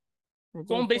threats.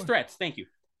 Stolen base threats. Thank you.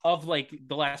 Of like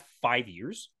the last 5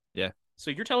 years. Yeah. So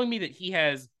you're telling me that he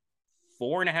has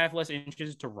 4.5 less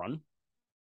inches to run?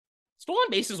 Stolen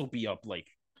bases will be up like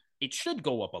it should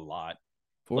go up a lot.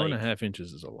 4.5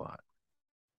 inches is a lot.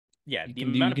 Yeah, you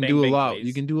can do a lot. Plays.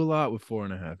 You can do a lot with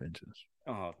 4.5 inches.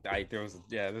 Oh, there's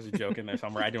a joke in there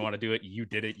somewhere. I didn't want to do it. You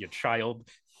did it, you child.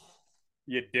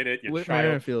 You did it, you Whit child.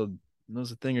 Merrifield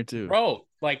knows a thing or two, bro.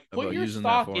 Like put your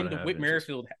stock into Whit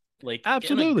Merrifield. Like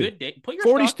absolutely, good day. Put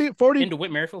your stock into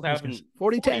Whit Merrifield having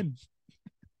 40-10.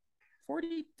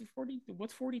 40.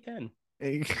 What's 40-10?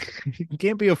 He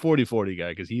can't be a 40-40 guy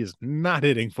because he is not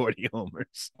hitting 40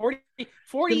 homers. 40, It's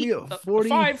gonna be 40, a 40,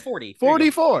 540. There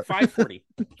you go. 44. 540.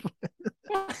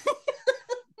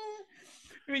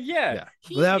 Yeah, Yeah.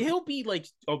 Without, he'll be like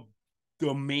a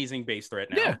amazing base threat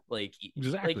yeah, now. Like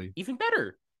exactly. even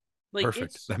better. Like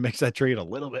Perfect. it's That makes that trade a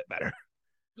little bit better.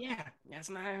 yeah, that's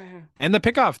not And the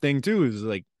pickoff thing too is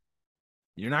like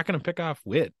you're not gonna pick off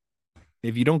Witt.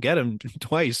 If you don't get him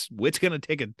twice, Witt's gonna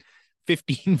take a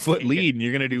 15-foot take it. lead and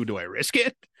you're gonna do I risk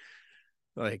it?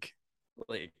 Like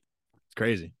Like it's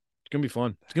crazy. It's gonna be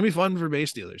fun. It's gonna be fun for base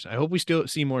stealers. I hope we still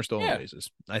see more stolen yeah. bases.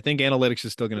 I think analytics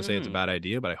is still gonna say it's a Mm-hmm. bad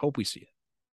idea, but I hope we see it.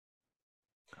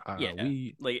 Yeah.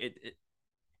 We Like we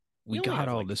we only got have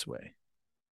all like this way.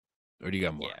 Or do you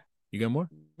got more? yeah. You got more?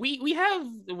 We have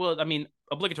well, I mean,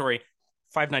 obligatory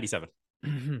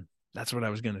 597. That's what I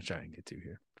was gonna try and get to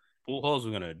here. Pujols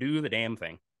was gonna do the damn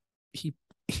thing. He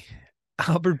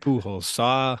Albert Pujols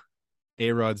saw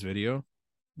A-Rod's video,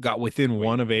 got within Wait,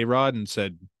 one of A-Rod and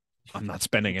said, I'm not you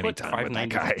spending any put time with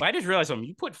that 590. guy. I just realized something.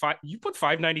 You put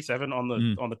 597 on the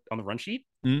Mm. on the run sheet.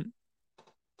 Mm.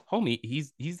 Homie,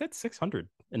 he's at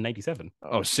 697.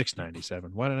 Oh,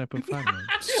 697. Why did I put 590?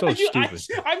 So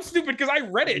stupid. I'm stupid because I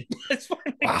read it. That's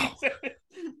Wow.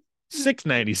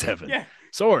 697. Yeah.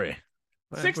 Sorry.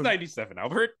 697,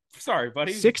 Albert. Sorry,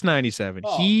 buddy. 697.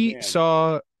 Oh, He man.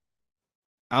 saw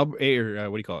Albert,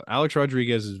 what do you call it? Alex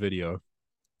Rodriguez's video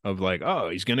of like, oh,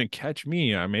 he's gonna catch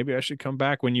me. Maybe I should come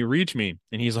back when you reach me.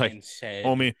 And he's like, And said,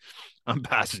 homie, I'm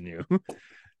passing you.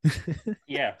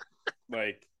 yeah,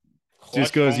 like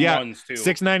Just clutch goes, home yeah, runs too.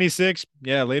 696.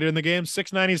 Yeah, later in the game,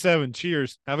 697.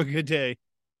 Cheers. Have a good day.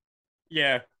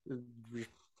 Yeah,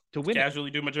 To win it.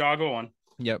 casually do my jog on.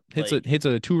 Yep. Hits Like,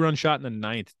 a 2-run shot in the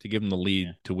ninth to give him the lead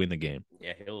yeah. to win the game.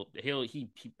 Yeah, he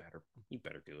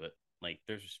better do it. Like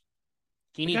there's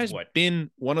he The needs guy's what? been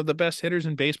one of the best hitters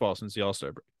in baseball since the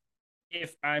All-Star break.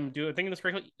 If I'm thinking this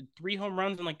correctly, 3 home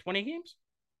runs in like 20 games.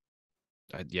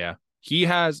 Yeah. He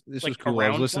has, this was Like cool. I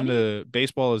was around listening 20? to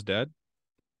Baseball is Dead,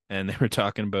 and they were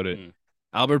talking about it. Mm.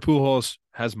 Albert Pujols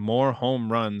has more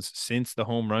home runs since the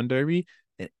home run derby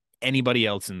than anybody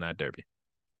else in that derby.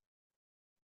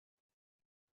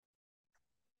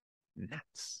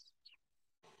 That's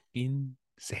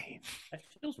insane. That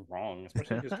feels wrong,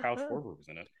 especially because Kyle Schwarber was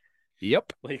in it.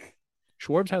 Yep. Like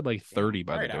Schwarb's had like 30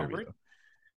 by all the right, derby. Albert. Though.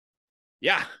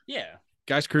 Yeah. Yeah,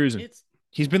 Guy's cruising. it's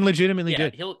He's been legitimately yeah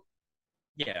good.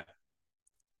 yeah,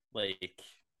 like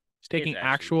He's taking it's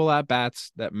actual at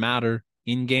bats that matter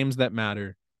in games that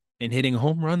matter and hitting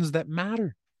home runs that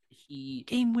matter. he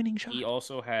Game winning shot. he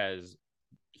also has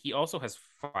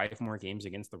 5 more games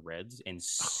against the Reds and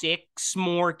 6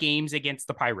 more games against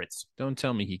the Pirates. Don't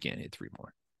tell me he can't hit 3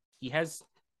 more. He has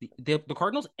the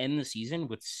Cardinals end the season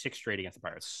with 6 straight against the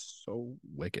Pirates. So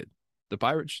wicked. The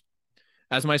Pirates,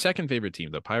 as my second favorite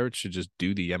team, the Pirates should just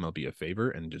do the MLB a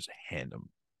favor and just hand them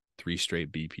 3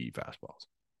 straight BP fastballs.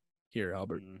 Here,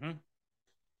 Albert. Mm-hmm.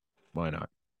 Why not?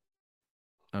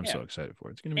 I'm so excited for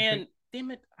it. It's going to be great. Damn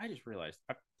it, I just realized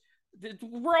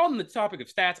we're on the topic of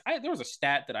stats. There was a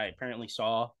stat that I apparently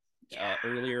saw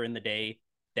earlier in the day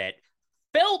that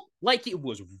felt like it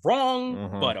was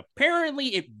wrong, but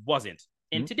apparently it wasn't.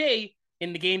 And today,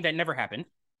 in the game that never happened,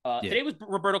 today was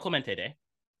Roberto Clemente Day.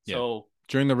 So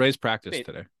during the Rays practice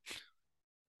today.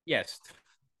 Yes.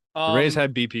 The Rays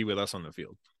had BP with us on the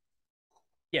field.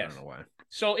 Yes. I don't know why.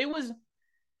 So it was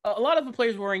a lot of the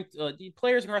players wearing the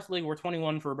players across the league were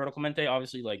 21 for Roberto Clemente,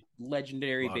 obviously like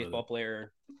legendary baseball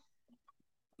player.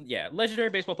 Yeah, legendary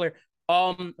baseball player.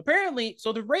 Apparently,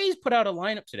 so the Rays put out a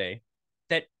lineup today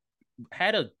that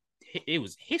had it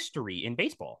was history in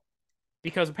baseball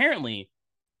because apparently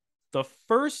the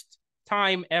first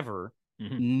time ever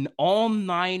all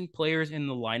 9 players in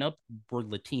the lineup were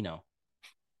Latino.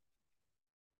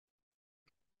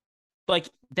 Like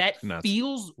that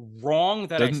feels wrong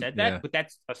that I said that, but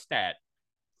that's a stat.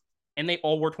 And they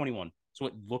all were 21, so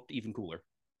it looked even cooler.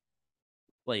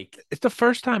 Like it's the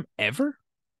first time ever?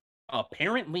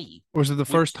 Apparently. Or was it the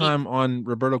first time on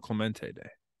Roberto Clemente Day?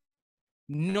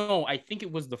 No, I think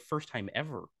it was the first time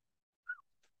ever.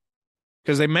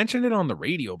 Because they mentioned it on the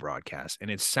radio broadcast, and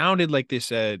it sounded like they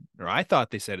said, or I thought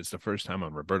they said it's the first time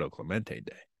on Roberto Clemente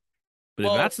Day.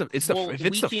 But if it's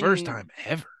the first time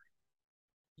ever.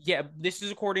 Yeah, this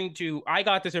is according to I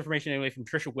got this information anyway from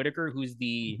Trisha Whitaker, who's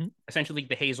the essentially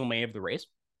the Hazel May of the Rays.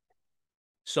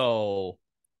 So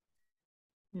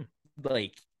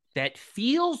like that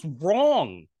feels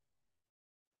wrong.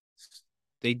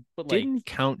 They didn't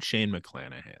count Shane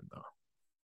McClanahan though.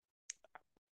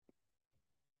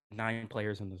 9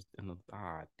 players in the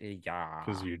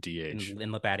because you're DH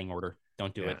in the batting order.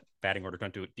 Don't do it. Batting order.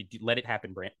 Don't do it. Let it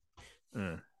happen, Brant.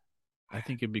 I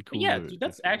think it'd be But cool yeah, to dude, if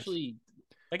that's it was. actually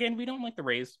again, we don't like the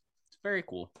Rays. It's very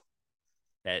cool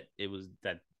that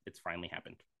it's finally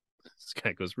happened. This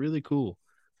guy goes really cool.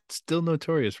 Still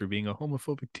notorious for being a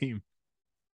homophobic team.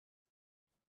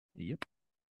 Yep.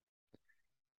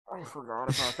 I forgot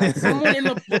about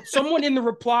that. Someone in the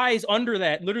replies under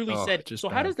that literally Oh, said, just "So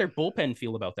how bad. does their bullpen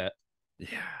feel about that?"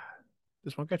 Yeah.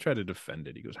 This one guy tried to defend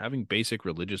it. He goes, having basic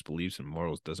religious beliefs and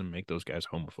morals doesn't make those guys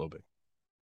homophobic.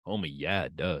 Homie, yeah,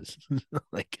 it does.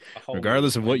 Like, Homie,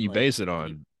 regardless of what when you like base it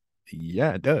on,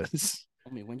 yeah, it does.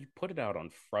 homie, when you put it out on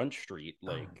Front Street,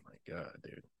 Oh like my god,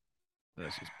 dude.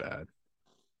 That's just bad.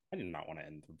 I did not want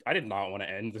to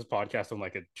end this podcast on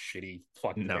like a shitty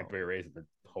fuck the Tampa No. Bay Rays and the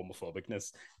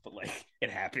homophobicness, but like it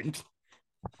happened.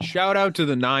 Shout out to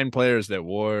the 9 players that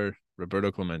wore Roberto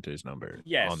Clemente's number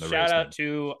Yes, on the shout Rays out team.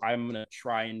 to I'm gonna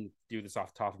try and do this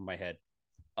off the top of my head.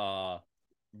 Uh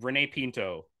Rene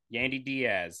Pinto, Yandy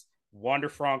Diaz, Wander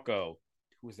Franco.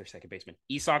 Who was their second baseman?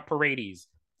 Isak Paredes,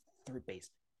 third base.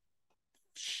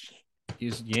 Shit.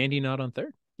 Is Yandy not on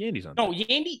third? Yandy's on No, third.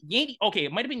 Yandy. Okay,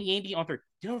 it might have been Yandy on third.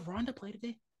 Did Ronda play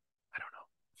today? I don't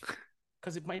know.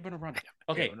 Because it might have been a Ronda.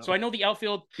 I Okay, don't know. so I know the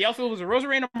outfield. The outfield was a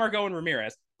Rosarena, Margot, and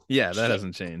Ramirez. Yeah, that Shit.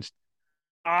 hasn't changed.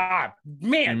 Ah,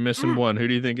 man. You're missing one. Who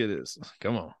do you think it is?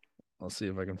 Come on. I'll see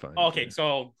if I can find it. Okay,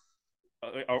 so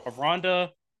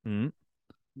Ronda Mm-hmm.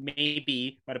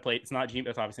 maybe might have played. It's not G.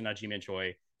 It's obviously not G-Man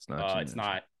Choi. It's not. It's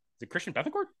not. Is it Christian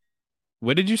Bethencourt?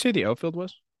 What did you say the outfield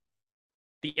was?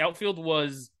 The outfield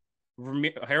was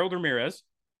Harold Ramirez.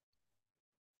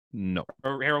 No.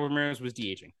 Or Harold Ramirez was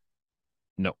DHing.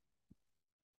 No.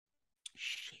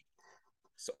 Shit.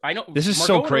 So I know this is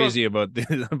Margot so crazy about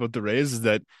the Rays is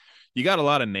that you got a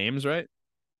lot of names right.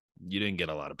 You didn't get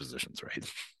a lot of positions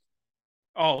right.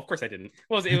 Oh, of course I didn't.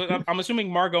 Well, I'm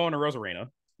assuming Margot and Rosarena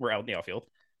were out in the outfield.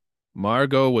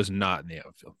 Margot was not in the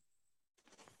outfield.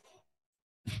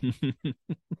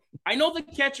 I know the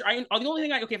catcher. The only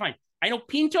thing okay, fine. I know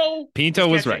Pinto. Pinto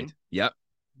was right. Yep.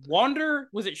 Wander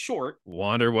was at short.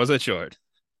 Wander was at short.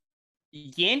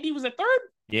 Yandy was at third.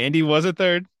 Yandy was at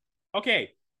third.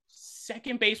 Okay.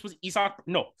 Second base was Isak.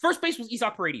 No, first base was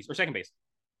Isak Paredes, or second base.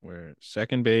 Where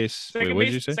second base? Second what base,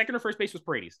 did you say? Second or first base was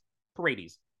Paredes.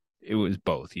 Paredes. It was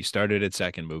both. He started at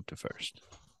second, moved to first.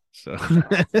 So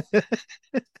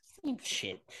same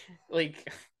shit.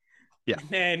 Like, yeah. And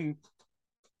then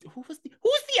who's the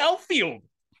outfield?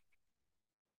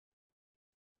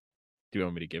 Do you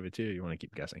want me to give it to you? Or you want to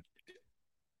keep guessing?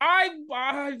 I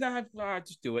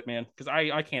just do it, man, because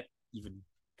I can't even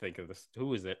think of this.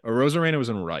 Who is it? Rosarena was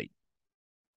in right.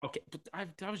 Okay, but I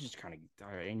was just kind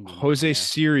of. Jose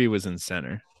Siri was in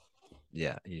center.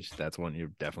 Yeah, that's one you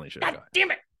definitely should have got.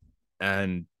 Damn it!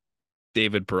 And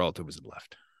David Peralta was in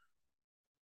left.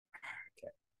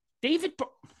 Okay. David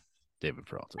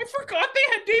Peralta. I forgot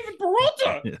they had David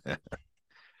Peralta. Yeah.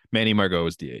 Manny Margot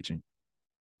was DHing.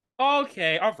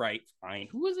 Okay, all right, fine.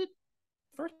 Who was it?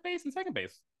 First base and second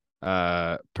base.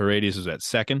 Paredes was at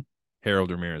second. Harold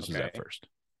Ramirez was at first.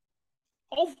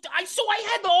 Oh, I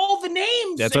had all the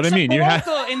names. That's what I mean. You had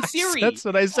and Siri. That's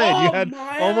what I said. You had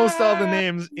almost all the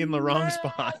names in the wrong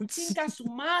spots. Su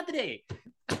madre.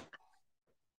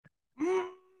 I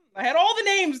had all the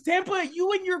names. Tampa,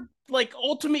 you and your like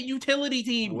ultimate utility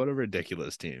team. What a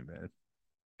ridiculous team, man.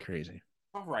 Crazy.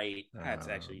 All right, that's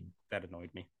actually that annoyed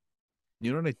me.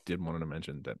 You know what I did want to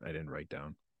mention that I didn't write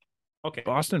down? Okay.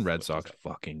 Boston Red Sox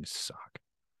fucking suck.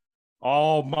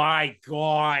 Oh my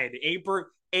god,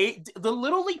 the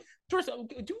Little League,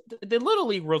 the Little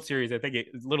League World Series. I think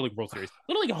Little League World Series,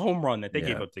 Little League home run that they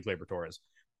gave up to Gleyber Torres.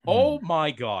 Oh my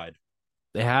god,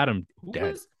 they had him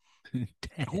dead.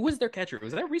 Who was their catcher?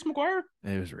 Was that Reese McGuire?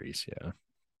 It was Reese, yeah.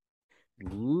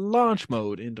 Launch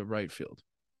mode into right field.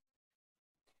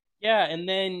 Yeah, and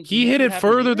then he hit it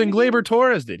further than Gleyber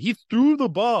Torres did. He threw the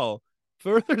ball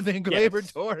further than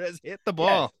Gleyber Torres hit the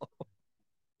ball.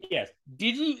 Yes.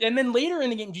 Did you? And then later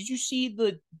in the game, did you see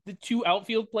the two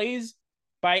outfield plays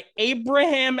by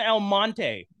Abraham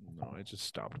Almonte? No, I just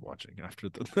stopped watching after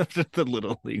the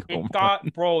Little League home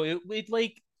run. Bro,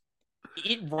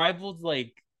 it rivaled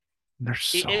like they're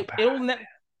so bad.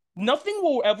 Nothing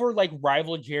will ever like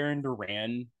rival Jarren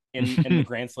Duran in the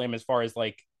Grand Slam as far as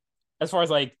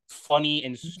funny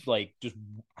and like just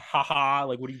haha,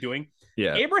 like what are you doing?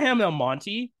 Yeah. Abraham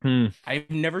Almonte, I've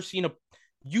never seen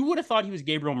you would have thought he was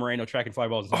Gabriel Moreno tracking fly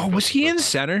balls. Oh, was he in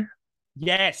center?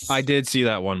 Yes. I did see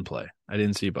that one play. I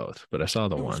didn't see both, but I saw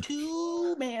the one.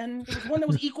 Two, man. There was one that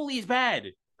was equally as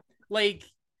bad. Like,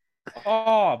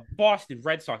 Boston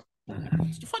Red Sox.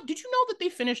 Did you know that they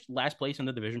finished last place in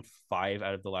the division 5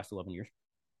 out of the last 11 years?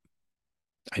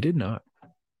 I did not.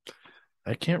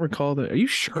 I can't recall that. Are you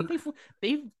I think sure?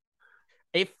 they've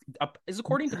if is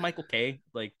according to Michael K.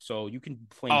 Like, so you can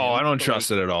flame Oh, I him, don't but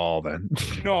trust like it at all. Then.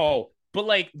 no, but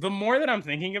like the more that I'm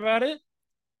thinking about it,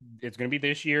 it's gonna be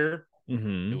this year. It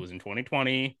hmm was in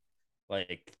 2020.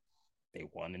 Like they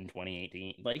won in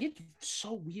 2018. Like it's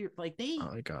so weird. Like they,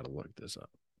 I gotta look this up.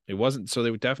 It wasn't. So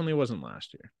they definitely wasn't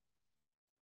last year.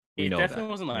 We it know that. definitely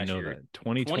wasn't We last know year. that.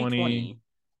 2020, 2020.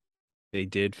 they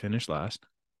did finish last.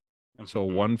 So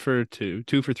Mhm. 1 for 2,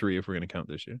 2 for 3 if we're gonna count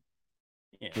this year.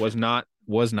 Yeah. Was not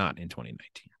in 2019.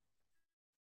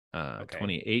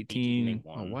 Okay. 18 they 2018. Oh,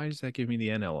 won. why does that give me the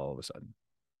NL all of a sudden?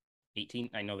 18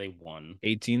 I know they won.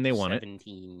 18 they won it.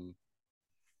 17.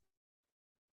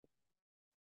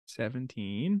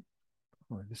 17.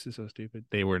 Oh, this is so stupid.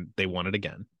 They won it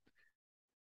again.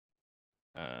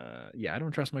 Yeah, I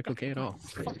don't trust Michael K at all.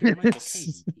 Fucking Michael K.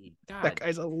 That God.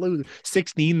 guy's a loser.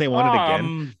 16, they won it again.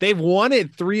 Um They've won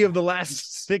it 3 of the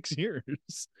last 6 years.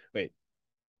 Wait.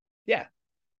 Yeah.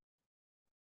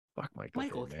 Fuck Michael K,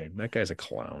 Michael K. man. That guy's a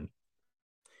clown.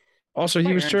 Also,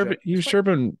 he Despite was Aaron chirping Judge, he was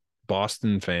chirping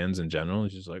Boston fans in general.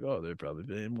 He's just like, oh, they're probably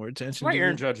paying more attention despite to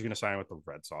Aaron the. Judge is gonna sign with the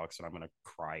Red Sox, and I'm gonna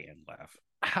cry and laugh.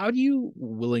 How do you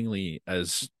willingly,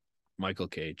 as Michael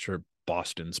K, chirp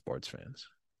Boston sports fans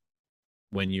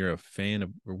when you're a fan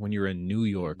of, or when you're a New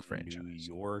York New franchise?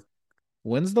 York.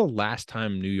 When's the last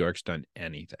time New York's done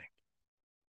anything?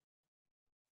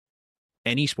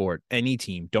 Any sport, any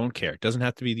team, don't care. It doesn't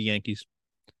have to be the Yankees.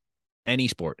 Any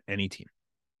sport, any team.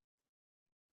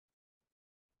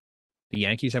 The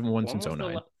Yankees haven't won When since was the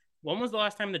 '09. when was the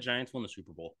last time the Giants won the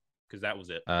Super Bowl? Because that was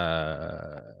it.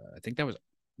 I think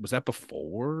was that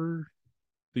before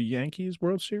the Yankees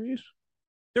World Series?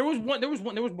 There was one. There was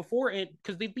one. There was before it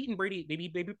because they've beaten Brady. They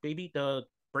beat the Brady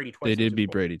They twice in the did Super beat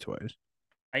Bowl. Brady twice.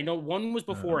 I know one was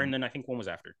before, and Um, then I think one was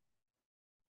after.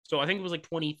 So I think it was like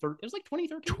 2013. It was like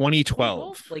 2013,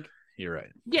 2012. 2012. Like You're right.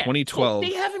 yeah. So they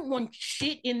 2012. haven't won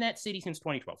shit in that city since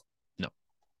 2012. No.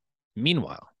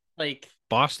 Meanwhile, Like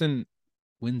Boston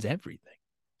wins everything.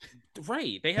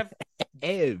 right. They have the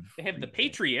Everything.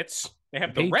 Patriots. They The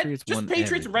have the Red Patriots just won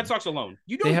Patriots and Red everything. Sox alone.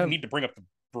 You They don't have need to bring up the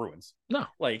Bruins. no.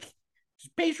 Like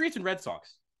just Patriots and Red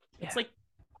Sox. It's Yeah. like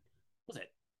was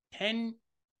it 10,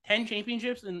 10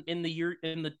 championships in the year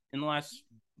in the last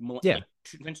Yeah. like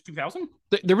since 2000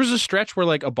 There was a stretch where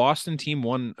like a Boston team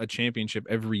won a championship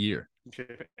every year.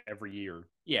 every year.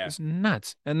 Yeah, It's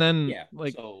nuts. And then yeah.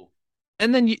 like So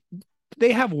and then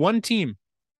they have one team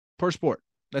per sport.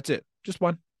 That's it. Just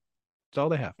one. That's all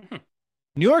they have.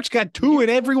 New York's got two in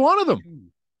every one of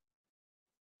them.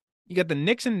 You got the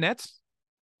Knicks and Nets.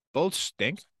 Both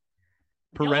stink.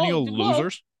 Perennial well,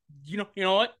 losers. you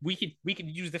know what? We could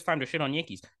use this time to shit on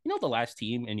Yankees. You know the last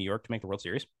team in New York to make the World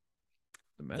Series?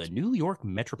 The The Mets. New York Yep.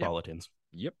 Metropolitans.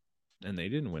 Yep. And they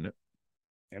didn't win it.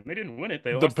 And they didn't win it.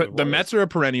 They lost to the The Royals. Mets are a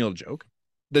perennial joke.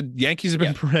 The Yankees have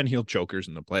been Yeah. perennial jokers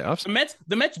in the playoffs.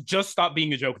 The Mets just stopped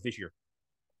being a joke this year.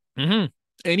 Mm-hmm.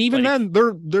 And even Like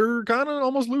then, they're kind of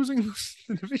almost losing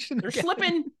the division they're again.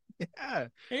 slipping. Yeah.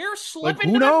 They're Like slipping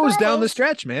who to the knows down the Bravos.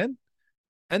 stretch, man.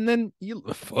 And then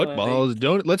football Like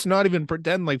don't let's not even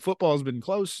pretend like football's been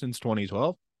close since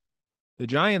 2012. The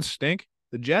Giants stink.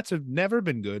 The Jets have never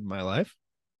been good in my life.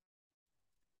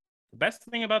 the best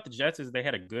thing about the Jets is they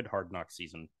had a good hard knock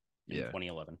season in Yeah.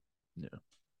 2011. Yeah.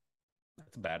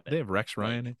 That's a bad They thing. have Rex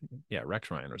Ryan. Like, I think. Yeah, Rex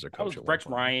Ryan was their that coach was at one Rex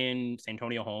point. Ryan,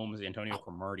 Antonio Holmes, Antonio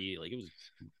Cromartie. Like it was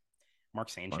Mark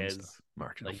Fun stuff. Sanchez.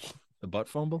 Mark, Like the butt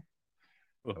fumble.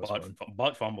 That was fun.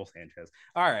 butt fumble Sanchez.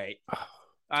 All right.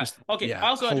 Just Okay. yeah,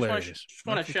 Also, I hilarious. just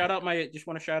want to shout out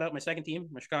my second team,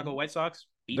 my Chicago White Sox.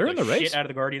 Beat They're in the the race. shit out of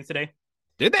the Guardians today.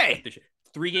 Did they?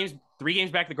 3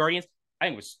 games back. The Guardians. I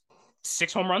think it was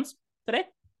 6 home runs today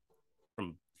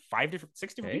from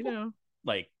 6 different Hey people. now.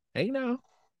 Like Hey now.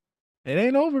 It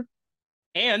ain't over.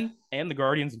 and the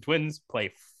Guardians and Twins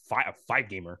play a 5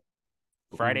 gamer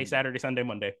Friday, Ooh. Saturday, Sunday,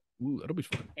 Monday. Ooh, that'll be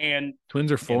fun. And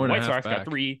Twins are the 4.5 White Sox back. got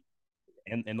 3,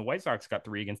 and the White Sox got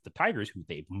 3 against the Tigers, who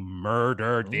they've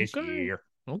murdered this year.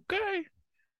 Okay.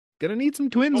 Gonna need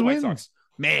some Twins Go White wins. Sox.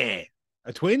 Man,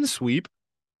 a Twins sweep.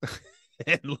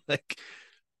 And like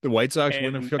the White Sox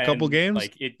win a couple games.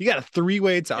 Like you got a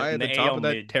 3-way tie at and the the top AL of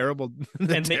that mid. terrible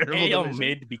And the AL division.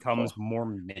 mid becomes more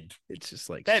mid. It's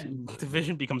just like That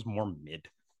division becomes more mid.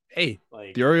 Hey,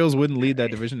 Like the Orioles wouldn't lead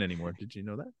that division anymore. Did you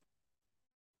know that?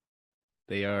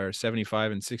 They are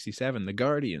 75 and 67. The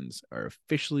Guardians are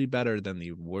officially better than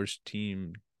the worst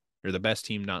team or the best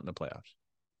team not in the playoffs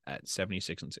at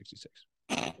 76 and 66.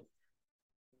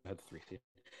 That's 3 seed.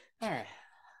 All right.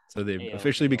 So they've AL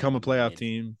officially become a playoff mid.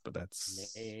 team, but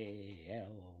that's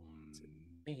AL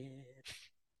mid.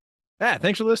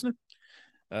 thanks for listening.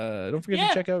 Don't forget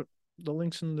to check out the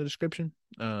links in the description.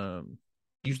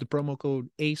 Use the promo code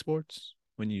A Sports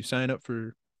when you sign up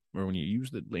for or when you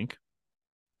use the link.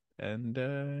 And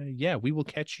yeah, we will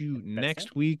catch you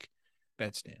next week.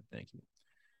 Betstamp, thank you.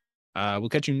 We'll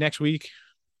catch you next week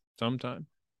sometime.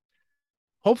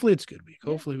 Hopefully it's a good week.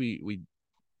 Yeah. Hopefully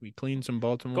we clean some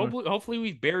Baltimore. Hopefully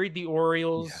we buried the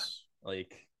Orioles. Yeah.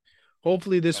 Like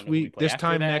hopefully this week, this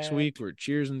time next week, we're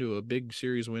cheers into a big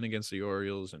series win against the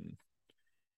Orioles and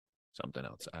something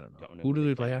else. I don't know. Who do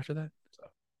they play after that? So,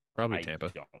 probably Tampa.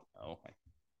 I don't know.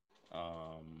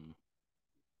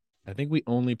 I think we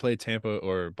only play Tampa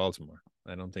or Baltimore.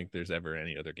 I don't think there's ever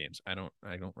any other games. I don't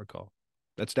recall.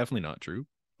 That's definitely not true.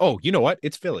 Oh, you know what?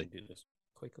 It's Philly. Do this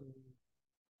quickly.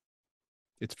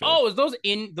 It's Philly. Oh, is those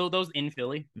in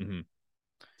Philly? Mm-hmm.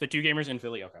 So 2 gamers in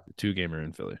Philly. Okay. 2 gamer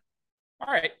in Philly.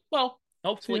 All right. Well,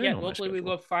 hopefully, hopefully we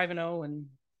go 5-0 and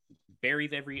bury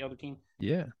every other team.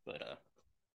 Yeah. But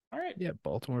all right. Yeah,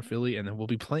 Baltimore, Philly, and then we'll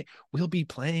be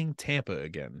playing Tampa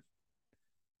again.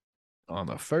 On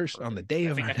the day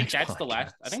of our next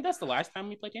podcast. I think that's the last time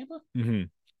we play Tampa. Mm-hmm.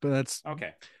 But that's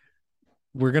okay.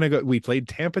 We're gonna go. We played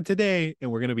Tampa today, and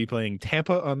we're gonna be playing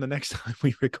Tampa on the next time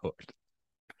we record.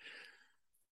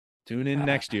 Tune in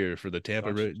next year for the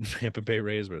Tampa Bay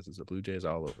Rays versus the Blue Jays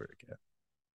all over again.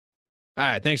 All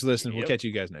right, thanks for listening. Yep. We'll catch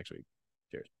you guys next week.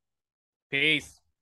 Cheers. Peace.